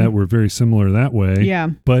things like that were very similar that way.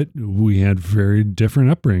 Yeah. But we had very different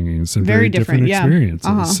upbringings and very different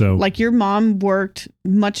experiences. So like your mom worked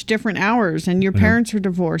much different hours and your parents were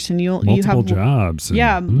divorced and you have jobs.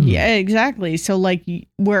 Yeah, exactly. So like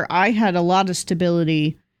where I had a lot of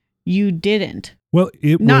stability, you didn't. Well,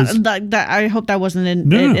 it not was that. I hope that wasn't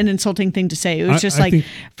an insulting thing to say. It was just I think,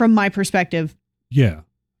 from my perspective. Yeah,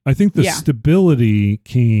 I think the stability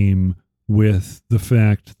came with the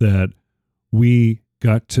fact that we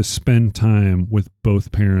got to spend time with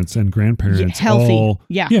both parents and grandparents. Healthy. All,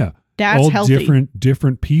 Yeah. That's all healthy.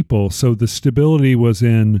 different people. So the stability was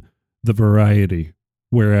in the variety.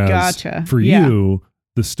 Whereas Gotcha. for Yeah. you,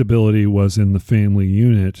 the stability was in the family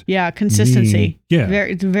unit. Yeah. Consistency. Yeah.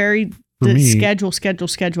 Very For the me,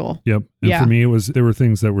 schedule. Yep. And Yeah. for me, there were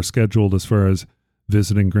things that were scheduled as far as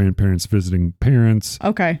visiting grandparents, visiting parents.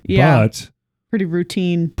 Okay. Yeah. But Pretty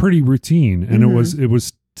routine. pretty routine. And Mhm. it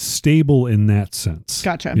was stable in that sense.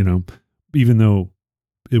 Gotcha. You know, even though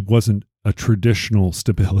it wasn't a traditional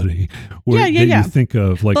stability Yeah, that yeah. you think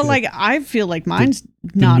of like, But like, I feel like mine's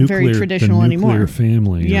the not very nuclear- traditional the nuclear anymore.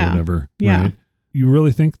 family or Yeah. whatever. Yeah. Right? You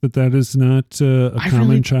really think that is not a I common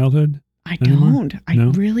really- childhood? I anymore? don't. I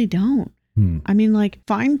No? really don't. Hmm. I mean, like,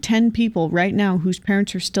 find 10 people right now whose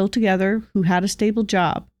parents are still together, who had a stable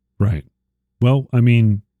job. Right. Well, I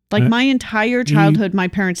mean, Like, my entire childhood, my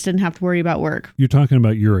parents didn't have to worry about work. you're talking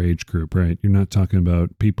about your age group, right? You're not talking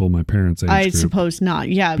about people my parents' age I group. suppose not.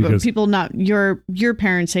 Yeah, but Because- people not your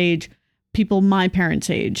parents' age, people my parents'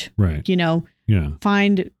 age. Right. You know, Yeah.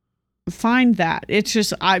 find that. It's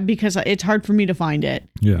just because it's hard for me to find it.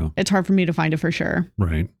 Yeah. It's hard for me to find it for sure.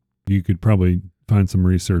 Right. You could probably find some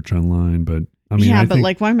research online, but I mean, yeah, I but think,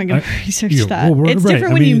 like, why am I going to research yeah, that? well, It's right.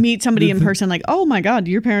 different I when you mean, meet somebody in the- person, like, oh my God,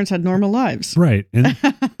 your parents had normal lives. right. And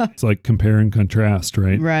it's like compare and contrast,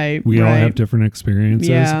 right? Right. We all right. have different experiences,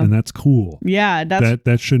 Yeah. and that's cool. Yeah,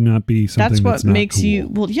 That should not be something that's what not makes cool. you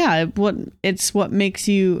what makes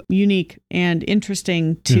you unique and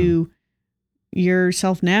interesting to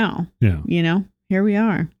yourself now. Yeah. You know, here we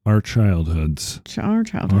are, Our childhoods, our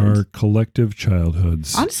childhoods. our collective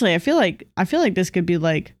childhoods. Honestly, I feel like this could be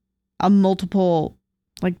like a multiple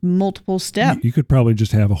step. You could probably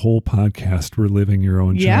just have a whole podcast reliving your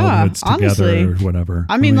own Yeah, childhoods together honestly. or whatever.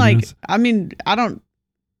 I mean, yes.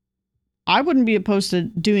 I wouldn't be opposed to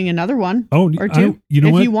doing another one Oh, or two. you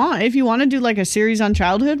know if what? if you want to do like a series on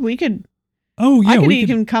childhood, we could. Oh, yeah. I could we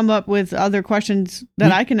even come up with other questions that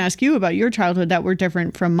We- I can ask you about your childhood that were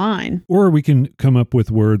different from mine. or we can come up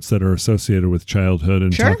with words that are associated with childhood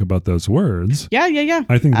and Sure. talk about those words. Yeah.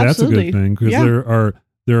 I think that's a Absolutely. good thing because Yeah.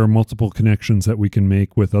 there are multiple connections that we can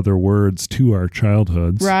make with other words to our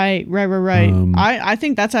childhoods. Right. I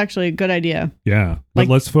think that's actually a good idea. Yeah. But Like-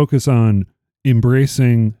 let's focus on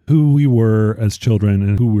embracing who we were as children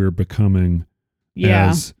and who we're becoming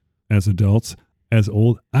Yeah. as adults, as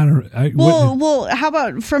old. Well, how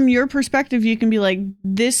about from your perspective, you can be like,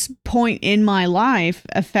 this point in my life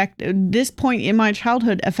this point in my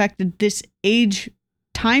childhood affected this age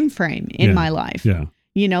time frame in Yeah. my life. Yeah.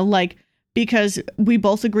 You know, like, because we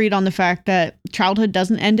both agreed on the fact that childhood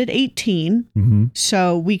doesn't end at 18. Mm-hmm.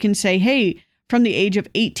 So we can say, hey, from the age of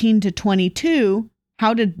 18 to 22,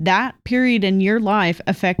 how did that period in your life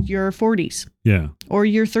affect your 40s Yeah. or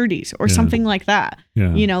your 30s or Yeah. something like that?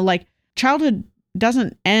 Yeah. You know, like, childhood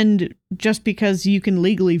doesn't end just because you can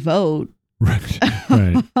legally vote. Right.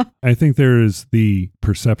 Right. I think there is the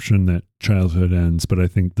perception that childhood ends, but I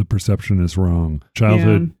think the perception is wrong.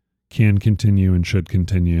 Childhood can continue and should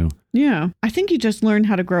continue. Yeah. I think you just learn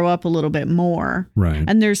how to grow up a little bit more. Right.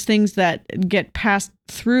 And there's things that get passed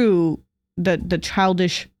through the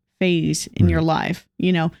childish phase in your life,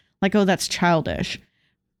 you know, like, oh, that's childish.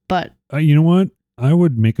 But You know what? I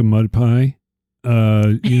would make a mud pie.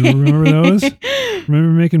 Remember those?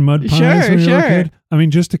 Remember making mud pies when you were a Sure. kid? I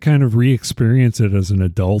mean, just to kind of re-experience it as an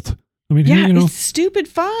adult. I mean, yeah, you know, it's stupid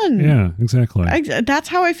fun. yeah, exactly. That's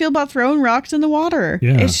how I feel about throwing rocks in the water.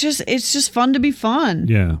 Yeah. It's just fun to be fun.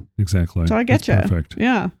 Yeah, exactly. So I get you. Perfect.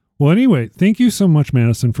 Yeah. Well, anyway, thank you so much,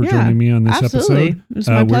 Madison, for Yeah, joining me on this absolutely. episode. It was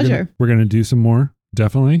my pleasure. We're gonna do some more.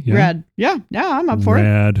 Definitely. Yeah. Rad. Yeah. Yeah. I'm up for it.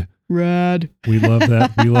 Rad. Rad. We love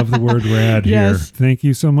that. We love the word rad here. Yes. Thank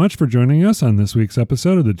you so much for joining us on this week's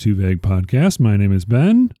episode of the Too Vague Podcast. My name is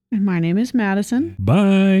Ben. And my name is Madison.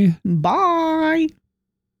 Bye. Bye.